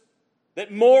justice?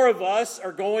 That more of us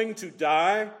are going to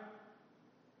die?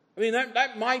 I mean,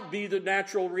 that might be the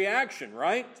natural reaction,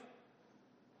 right?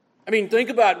 I mean, think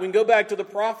about it. We can go back to the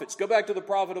prophets. Go back to the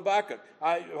prophet Habakkuk.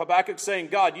 Habakkuk's saying,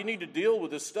 God, you need to deal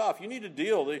with this stuff. You need to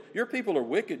deal. Your people are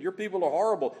wicked. Your people are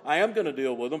horrible. I am going to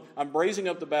deal with them. I'm raising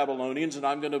up the Babylonians, and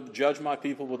I'm going to judge my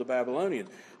people with the Babylonians.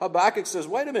 Habakkuk says,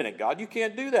 wait a minute, God, you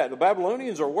can't do that. The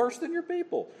Babylonians are worse than your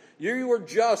people. You are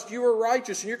just, you are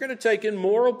righteous, and you're going to take in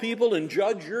moral people and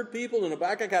judge your people. And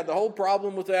Habakkuk had the whole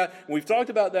problem with that. We've talked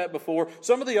about that before.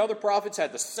 Some of the other prophets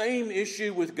had the same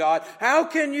issue with God. How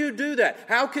can you do that?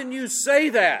 How can you say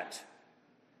that?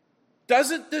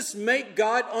 Doesn't this make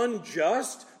God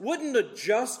unjust? Wouldn't a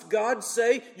just God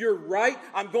say, you're right,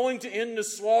 I'm going to end the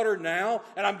slaughter now,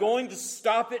 and I'm going to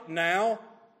stop it now?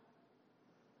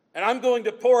 And I'm going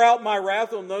to pour out my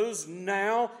wrath on those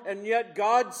now, and yet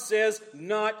God says,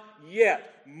 not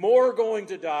yet. More are going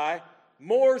to die.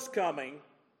 More's coming.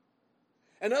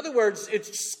 In other words,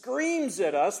 it screams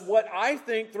at us what I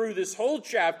think through this whole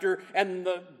chapter and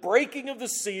the breaking of the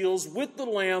seals with the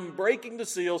Lamb breaking the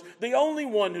seals, the only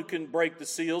one who can break the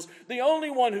seals, the only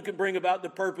one who can bring about the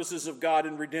purposes of God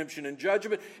in redemption and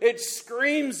judgment. It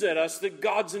screams at us that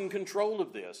God's in control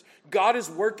of this. God is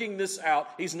working this out.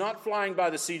 He's not flying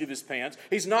by the seat of his pants.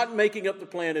 He's not making up the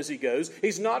plan as he goes.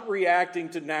 He's not reacting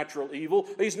to natural evil.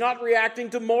 He's not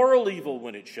reacting to moral evil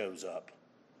when it shows up.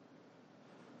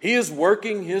 He is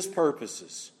working his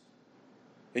purposes.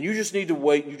 And you just need to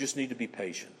wait. You just need to be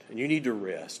patient. And you need to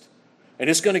rest.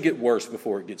 And it's going to get worse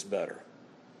before it gets better.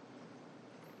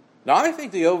 Now, I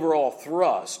think the overall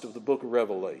thrust of the book of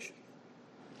Revelation,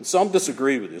 and some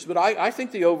disagree with this, but I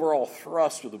think the overall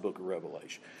thrust of the book of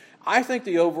Revelation, I think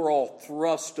the overall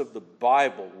thrust of the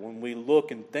Bible, when we look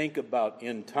and think about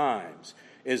end times,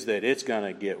 is that it's going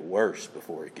to get worse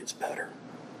before it gets better.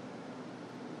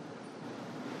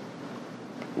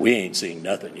 We ain't seen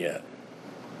nothing yet.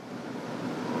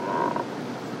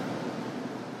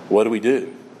 What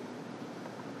do?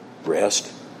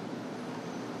 Rest.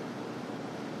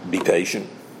 Be patient.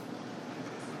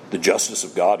 The justice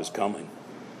of God is coming.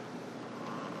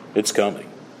 It's coming.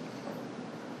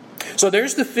 So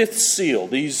there's the fifth seal.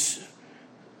 The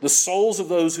souls of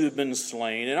those who have been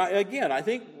slain. And I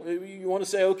think you want to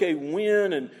say, okay,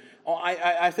 when and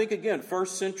I think, again,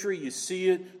 first century, you see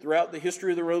it. Throughout the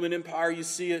history of the Roman Empire, you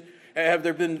see it. Have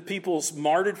there been people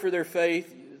martyred for their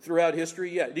faith throughout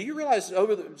history? Yeah. Do you realize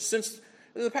since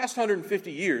the past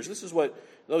 150 years, this is what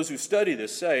those who study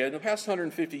this say, in the past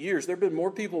 150 years, there have been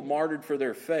more people martyred for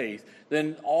their faith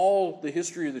than all the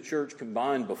history of the church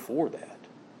combined before that.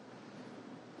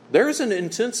 There is an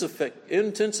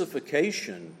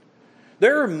intensification.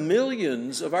 There are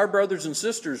millions of our brothers and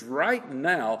sisters right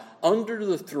now under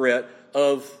the threat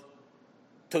of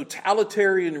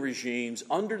totalitarian regimes,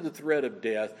 under the threat of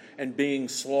death, and being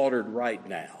slaughtered right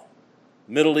now.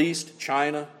 Middle East,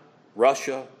 China,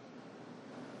 Russia,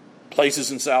 places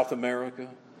in South America.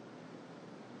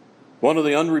 One of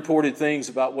the unreported things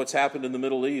about what's happened in the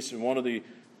Middle East, and one of the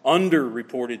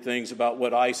underreported things about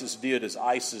what ISIS did, is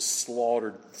ISIS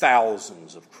slaughtered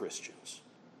thousands of Christians.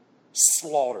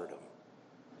 Slaughtered them.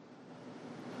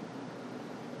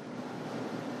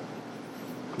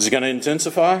 Is it going to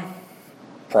intensify?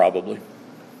 Probably.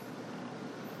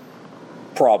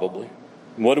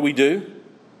 And what do?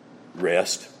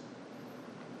 Rest.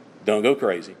 Don't go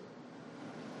crazy.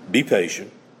 Be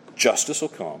patient. Justice will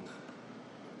come.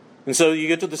 And so you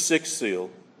get to the sixth seal.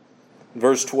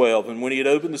 Verse 12, and when he had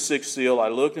opened the sixth seal, I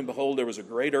looked, and behold, there was a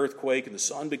great earthquake, and the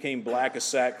sun became black as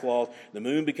sackcloth, the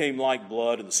moon became like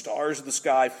blood, and the stars of the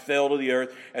sky fell to the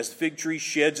earth, as the fig tree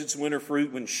sheds its winter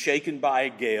fruit when shaken by a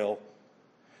gale.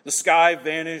 The sky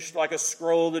vanished like a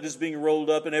scroll that is being rolled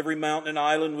up, and every mountain and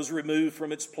island was removed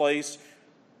from its place.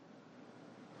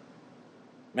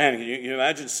 Man, can you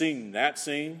imagine seeing that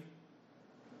scene?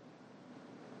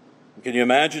 Can you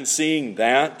imagine seeing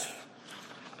that?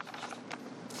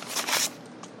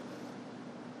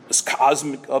 This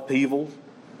cosmic upheaval,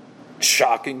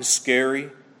 shocking, scary,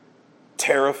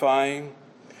 terrifying.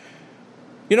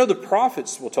 You know, the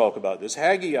prophets will talk about this.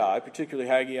 Haggai, particularly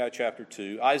Haggai chapter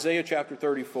 2, Isaiah chapter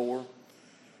 34,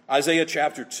 Isaiah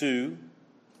chapter 2.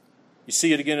 You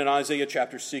see it again in Isaiah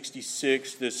chapter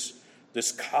 66,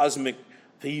 this cosmic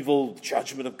upheaval,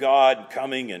 judgment of God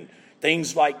coming, and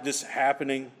things like this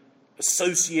happening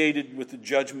associated with the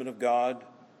judgment of God.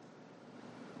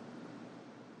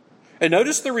 And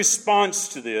notice the response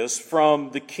to this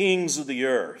from the kings of the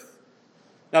earth.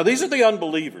 Now, these are the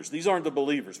unbelievers. These aren't the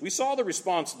believers. We saw the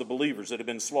response of the believers that have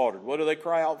been slaughtered. What do they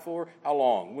cry out for? How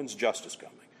long? When's justice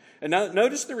coming? And now,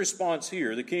 notice the response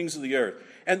here, the kings of the earth.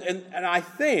 And I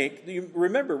think,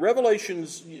 remember,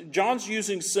 Revelations, John's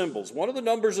using symbols. One of the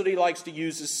numbers that he likes to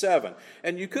use is 7.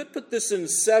 And you could put this in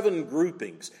 7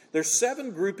 groupings. There's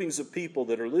 7 groupings of people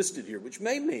that are listed here, which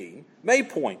may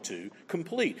point to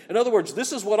complete. In other words,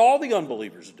 this is what all the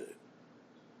unbelievers do.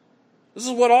 This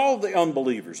is what all the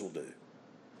unbelievers will do.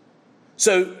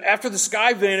 So after the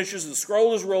sky vanishes, the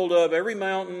scroll is rolled up, every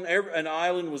mountain, an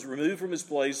island was removed from his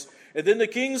place, and then the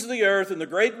kings of the earth and the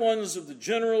great ones of the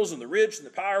generals and the rich and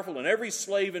the powerful and every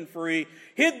slave and free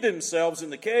hid themselves in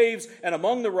the caves and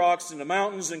among the rocks and the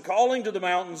mountains, and calling to the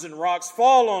mountains and rocks,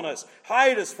 fall on us,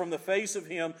 hide us from the face of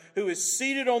him who is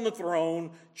seated on the throne,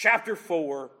 chapter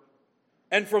 4,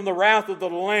 and from the wrath of the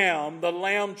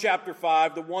Lamb, chapter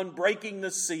 5, the one breaking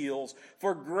the seals,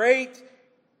 for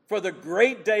the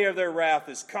great day of their wrath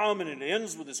is come. And it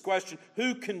ends with this question,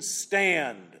 who can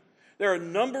stand? There are a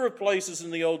number of places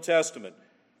in the Old Testament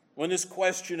when this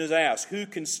question is asked, who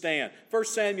can stand? 1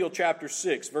 Samuel chapter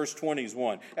 6, verse 20 is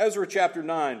one. Ezra chapter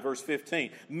 9, verse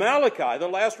 15. Malachi, the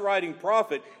last writing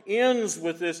prophet, ends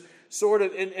with this sort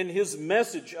of in his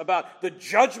message about the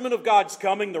judgment of God's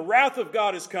coming, the wrath of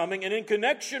God is coming, and in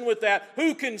connection with that,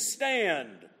 who can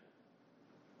stand?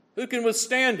 Who can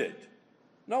withstand it?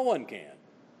 No one can.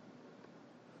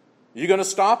 You going to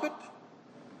stop it?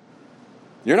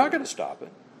 You're not going to stop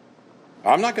it.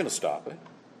 I'm not going to stop it.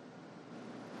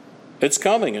 It's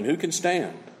coming, and who can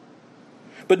stand?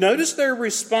 But notice their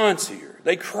response here.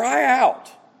 They cry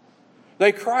out.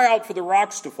 They cry out for the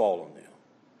rocks to fall on them.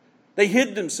 They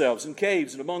hid themselves in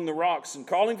caves and among the rocks, and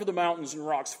calling for the mountains and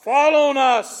rocks, fall on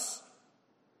us.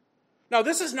 Now,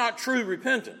 this is not true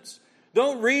repentance.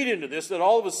 Don't read into this that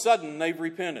all of a sudden they've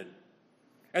repented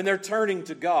and they're turning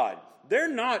to God. They're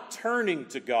not turning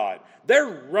to God. They're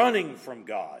running from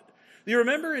God. You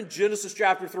remember in Genesis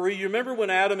chapter 3, you remember when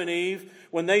Adam and Eve,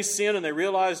 when they sinned and they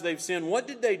realized they've sinned, what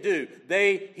did they do?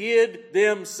 They hid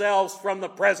themselves from the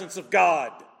presence of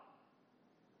God.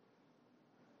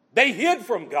 They hid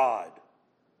from God.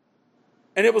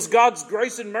 And it was God's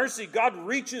grace and mercy. God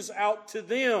reaches out to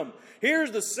them.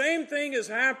 Here's the same thing is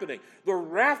happening. The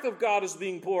wrath of God is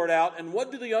being poured out. And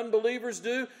what do the unbelievers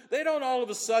do? They don't all of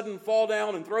a sudden fall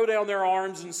down and throw down their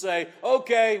arms and say,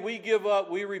 okay, we give up,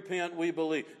 we repent, we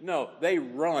believe. No, they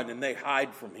run and they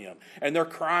hide from him. And they're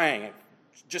crying,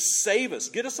 just save us,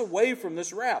 get us away from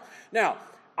this wrath. Now,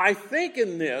 I think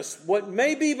in this, what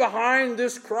may be behind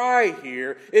this cry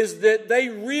here is that they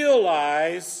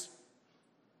realize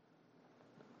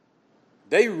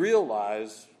they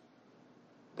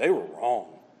were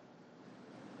wrong.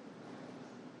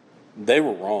 They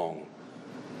were wrong.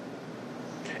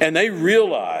 And they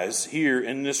realize here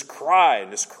in this cry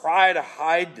to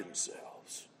hide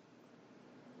themselves,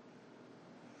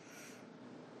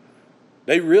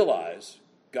 they realize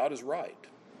God is right.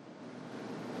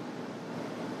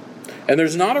 And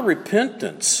there's not a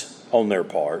repentance on their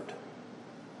part.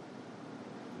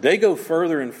 They go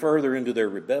further and further into their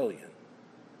rebellion.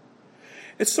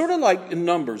 It's sort of like in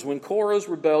Numbers, when Korah's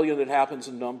rebellion that happens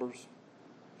in Numbers.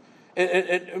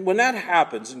 And when that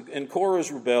happens in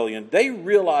Korah's rebellion, they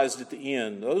realized at the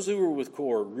end, those who were with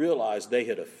Korah realized they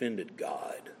had offended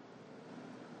God.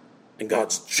 And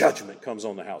God's judgment comes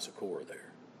on the house of Korah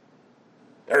there.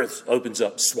 The earth opens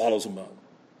up, swallows them up.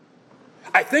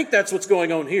 I think that's what's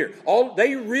going on here.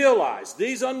 They realize,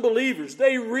 these unbelievers,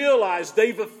 they realize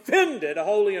they've offended a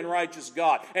holy and righteous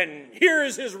God. And here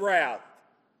is his wrath.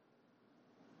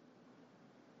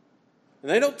 And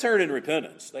they don't turn in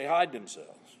repentance. They hide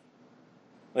themselves.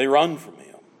 They run from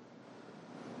him.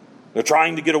 They're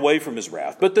trying to get away from his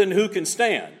wrath. But then who can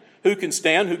stand? Who can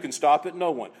stand? Who can stop it? No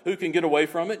one. Who can get away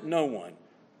from it? No one.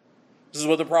 This is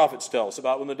what the prophets tell us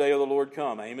about when the day of the Lord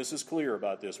comes. Amos is clear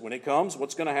about this. When it comes,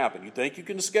 what's going to happen? You think you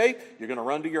can escape? You're going to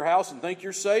run to your house and think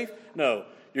you're safe? No.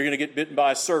 You're going to get bitten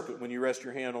by a serpent when you rest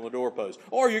your hand on the doorpost.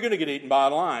 Or you're going to get eaten by a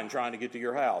lion trying to get to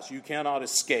your house. You cannot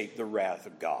escape the wrath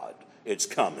of God. It's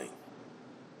coming.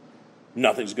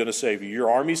 Nothing's going to save you.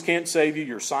 Your armies can't save you.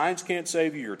 Your science can't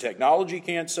save you. Your technology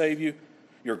can't save you.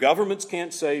 Your governments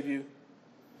can't save you.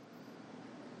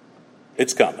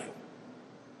 It's coming.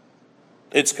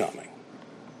 It's coming.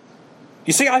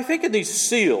 You see, I think in these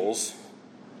seals,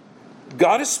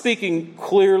 God is speaking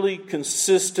clearly,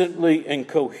 consistently, and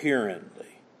coherently.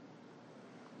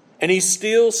 And he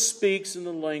still speaks in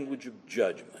the language of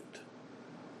judgment.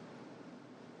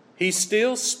 He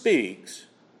still speaks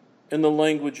in the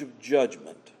language of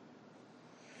judgment.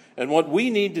 And what we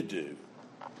need to do,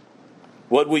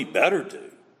 what we better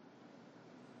do,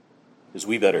 is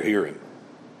we better hear him.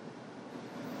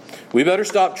 We better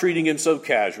stop treating him so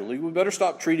casually. We better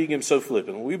stop treating him so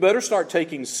flippantly. We better start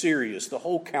taking serious the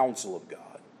whole counsel of God.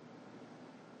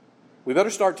 We better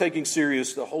start taking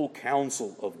serious the whole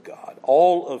counsel of God,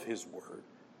 all of his word.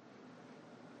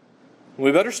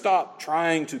 We better stop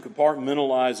trying to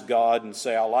compartmentalize God and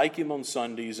say, I like him on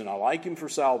Sundays, and I like him for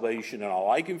salvation, and I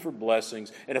like him for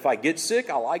blessings, and if I get sick,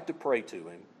 I like to pray to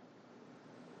him.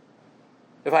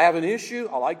 If I have an issue,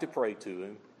 I like to pray to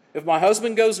him. If my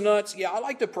husband goes nuts, I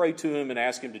like to pray to him and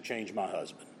ask him to change my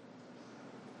husband.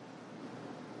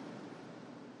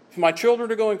 If my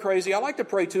children are going crazy, I like to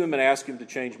pray to him and ask him to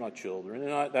change my children,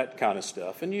 and that kind of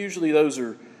stuff. And usually those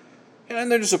are,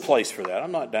 and there's a place for that.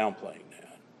 I'm not downplaying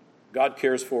that. God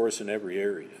cares for us in every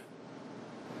area.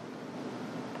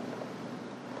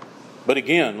 But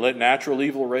again, let natural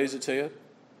evil raise its head.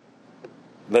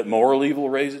 Let moral evil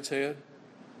raise its head.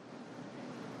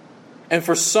 And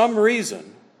for some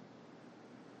reason,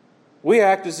 we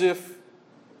act as if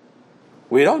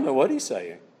we don't know what he's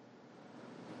saying.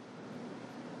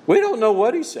 We don't know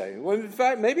what he's saying. Well, in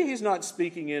fact, maybe he's not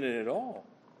speaking in it at all.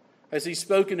 Has he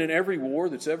spoken in every war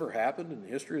that's ever happened in the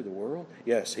history of the world?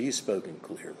 Yes, he's spoken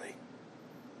clearly.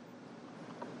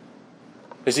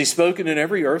 Has he spoken in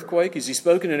every earthquake? Has he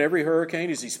spoken in every hurricane?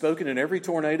 Has he spoken in every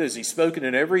tornado? Has he spoken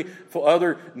in every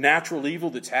other natural evil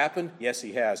that's happened? Yes,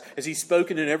 he has. Has he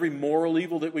spoken in every moral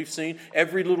evil that we've seen?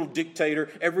 Every little dictator,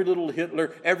 every little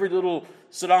Hitler, every little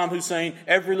Saddam Hussein,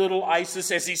 every little ISIS.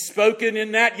 Has he spoken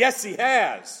in that? Yes, he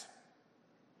has.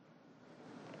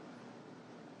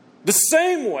 The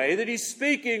same way that he's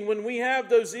speaking when we have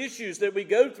those issues that we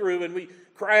go through and we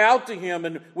cry out to him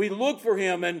and we look for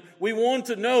him and we want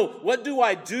to know, what do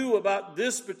I do about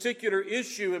this particular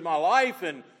issue in my life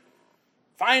and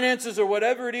finances or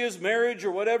whatever it is, marriage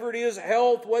or whatever it is,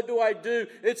 health, what do I do?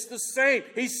 It's the same.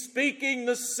 He's speaking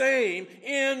the same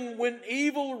when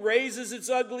evil raises its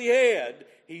ugly head.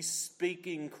 He's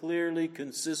speaking clearly,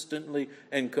 consistently,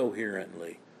 and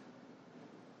coherently.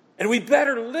 And we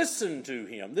better listen to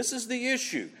him. This is the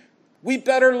issue. We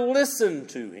better listen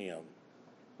to him.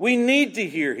 We need to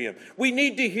hear him. We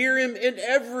need to hear him in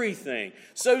everything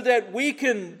so that we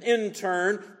can, in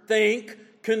turn, think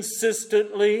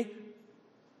consistently,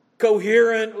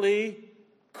 coherently,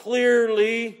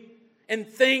 clearly, and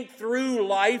think through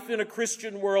life in a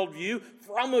Christian worldview,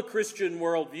 from a Christian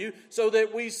worldview, so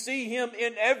that we see him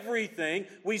in everything.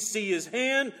 We see his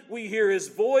hand, we hear his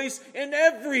voice in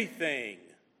everything.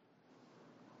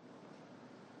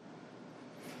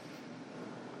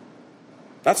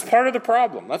 That's part of the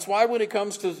problem. That's why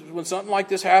when something like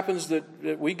this happens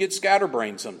that we get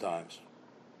scatterbrained sometimes.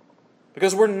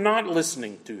 Because we're not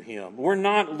listening to him. We're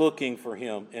not looking for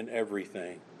him in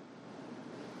everything.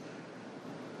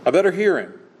 I better hear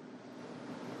him.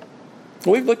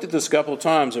 We've looked at this a couple of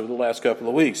times over the last couple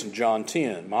of weeks in John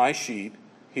 10. My sheep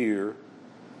hear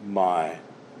my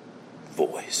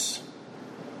voice.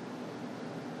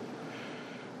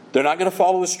 They're not going to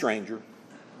follow a stranger.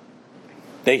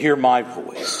 They hear my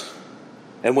voice.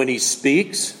 And when he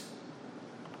speaks,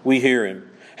 we hear him.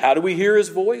 How do we hear his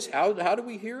voice? How do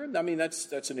we hear him? I mean,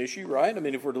 that's an issue, right? I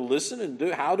mean, if we're to listen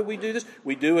and how do we do this?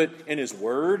 We do it in his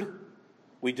word.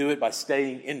 We do it by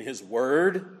staying in his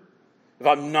word. If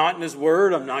I'm not in his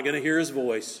word, I'm not going to hear his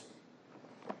voice.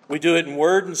 We do it in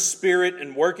word and spirit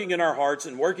and working in our hearts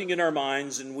and working in our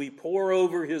minds, and we pour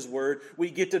over his word. We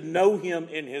get to know him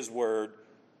in his word.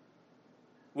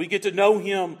 We get to know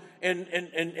him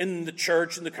in the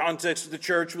church, in the context of the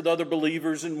church with other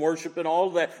believers and worship and all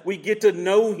of that. We get to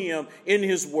know him in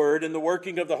his word and the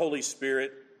working of the Holy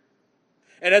Spirit.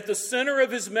 And at the center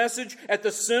of his message, at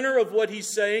the center of what he's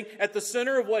saying, at the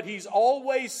center of what he's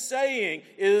always saying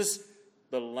is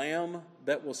the Lamb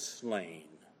that was slain.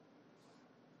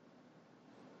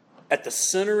 At the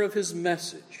center of his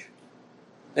message.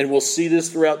 And we'll see this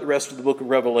throughout the rest of the book of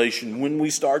Revelation when we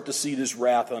start to see this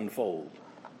wrath unfold.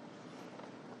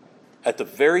 At the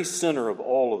very center of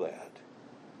all of that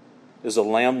is a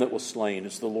Lamb that was slain.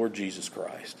 It's the Lord Jesus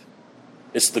Christ.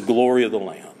 It's the glory of the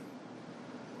Lamb.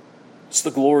 It's the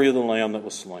glory of the Lamb that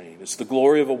was slain. It's the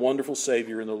glory of a wonderful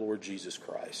Savior in the Lord Jesus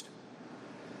Christ.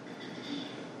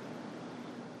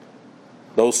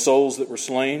 Those souls that were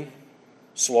slain,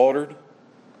 slaughtered,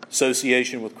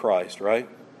 association with Christ, right?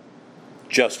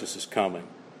 Justice is coming.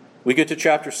 We get to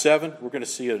chapter 7, we're going to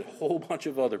see a whole bunch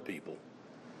of other people.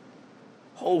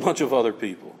 Whole bunch of other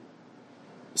people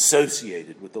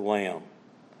associated with the Lamb.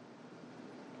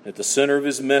 At the center of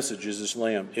his message is this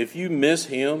Lamb. If you miss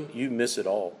him, you miss it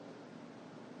all.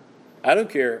 I don't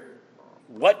care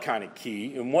what kind of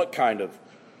key and what kind of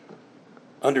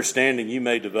understanding you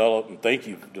may develop and think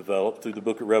you've developed through the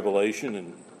book of Revelation,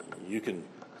 and you can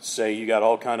say you got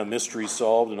all kind of mysteries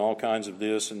solved and all kinds of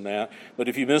this and that. But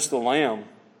if you miss the Lamb,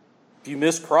 if you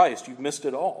miss Christ, you've missed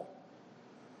it all.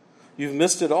 You've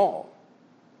missed it all.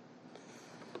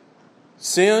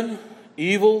 Sin,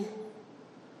 evil,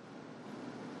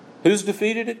 who's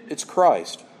defeated it? It's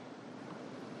Christ.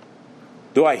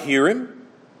 Do I hear Him?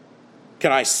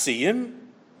 Can I see Him?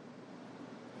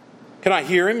 Can I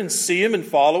hear Him and see Him and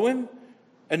follow Him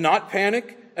and not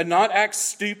panic and not act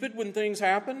stupid when things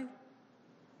happen?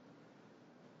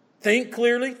 Think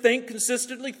clearly, think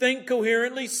consistently, think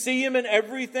coherently, see Him in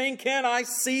everything. Can I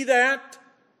see that?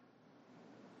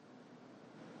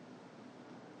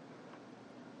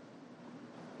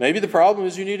 Maybe the problem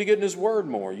is you need to get in His Word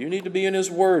more. You need to be in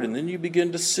His Word, and then you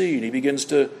begin to see, and He begins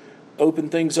to open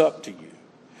things up to you.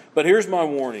 But here's my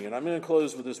warning, and I'm going to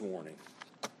close with this warning,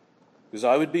 because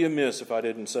I would be amiss if I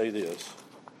didn't say this.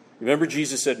 Remember,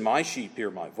 Jesus said, "My sheep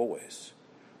hear my voice."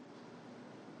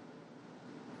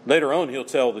 Later on, He'll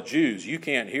tell the Jews, "You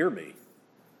can't hear me,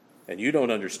 and you don't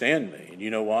understand me." And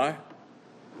you know why?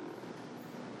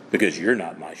 Because you're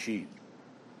not my sheep.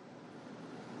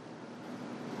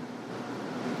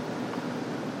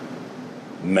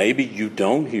 Maybe you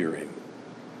don't hear Him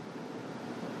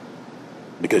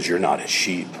because you're not His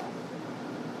sheep.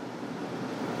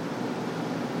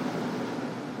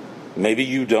 Maybe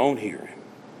you don't hear Him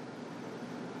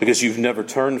because you've never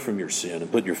turned from your sin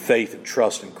and put your faith and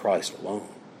trust in Christ alone.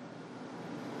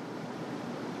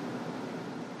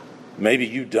 Maybe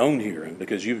you don't hear Him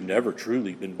because you've never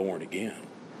truly been born again.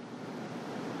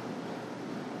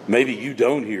 Maybe you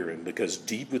don't hear Him because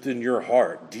deep within your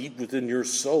heart, deep within your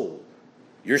soul,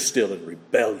 you're still in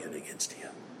rebellion against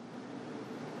Him.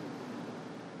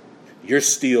 You're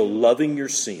still loving your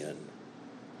sin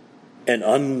and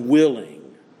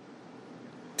unwilling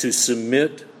to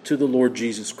submit to the Lord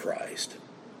Jesus Christ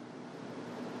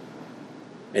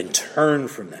and turn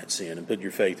from that sin and put your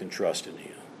faith and trust in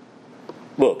Him.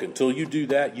 Look, until you do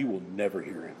that, you will never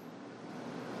hear Him.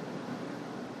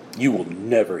 You will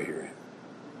never hear Him.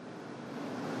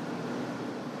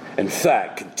 In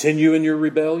fact, continue in your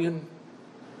rebellion,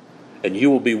 and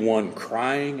you will be one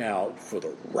crying out for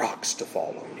the rocks to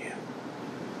fall on you.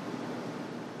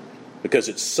 Because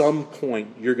at some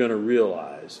point you're going to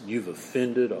realize you've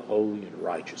offended a holy and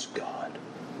righteous God.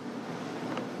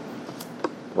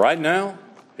 Right now,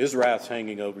 His wrath's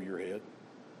hanging over your head.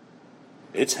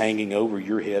 It's hanging over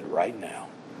your head right now.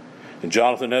 And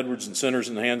Jonathan Edwards in Sinners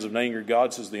in the Hands of an Angry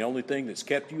God says the only thing that's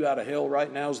kept you out of hell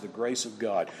right now is the grace of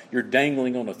God. You're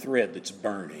dangling on a thread that's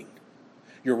burning.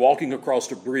 You're walking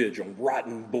across a bridge on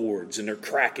rotten boards, and they're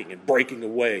cracking and breaking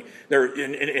away. They're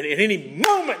in any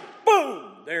moment,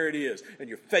 boom, there it is. And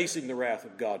you're facing the wrath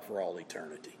of God for all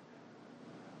eternity.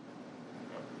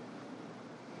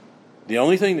 The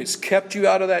only thing that's kept you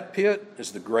out of that pit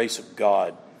is the grace of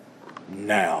God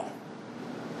now.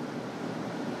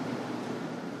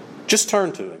 Just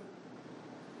turn to Him.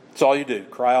 That's all you do.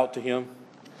 Cry out to Him.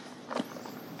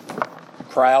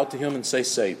 Cry out to Him and say,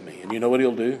 "Save me." And you know what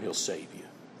He'll do? He'll save you.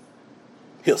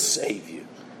 He'll save you.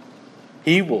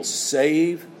 He will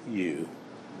save you.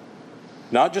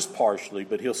 Not just partially,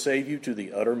 but He'll save you to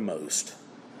the uttermost.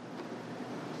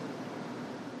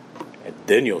 And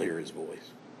then you'll hear His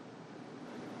voice.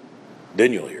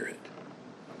 Then you'll hear it.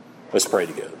 Let's pray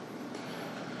together.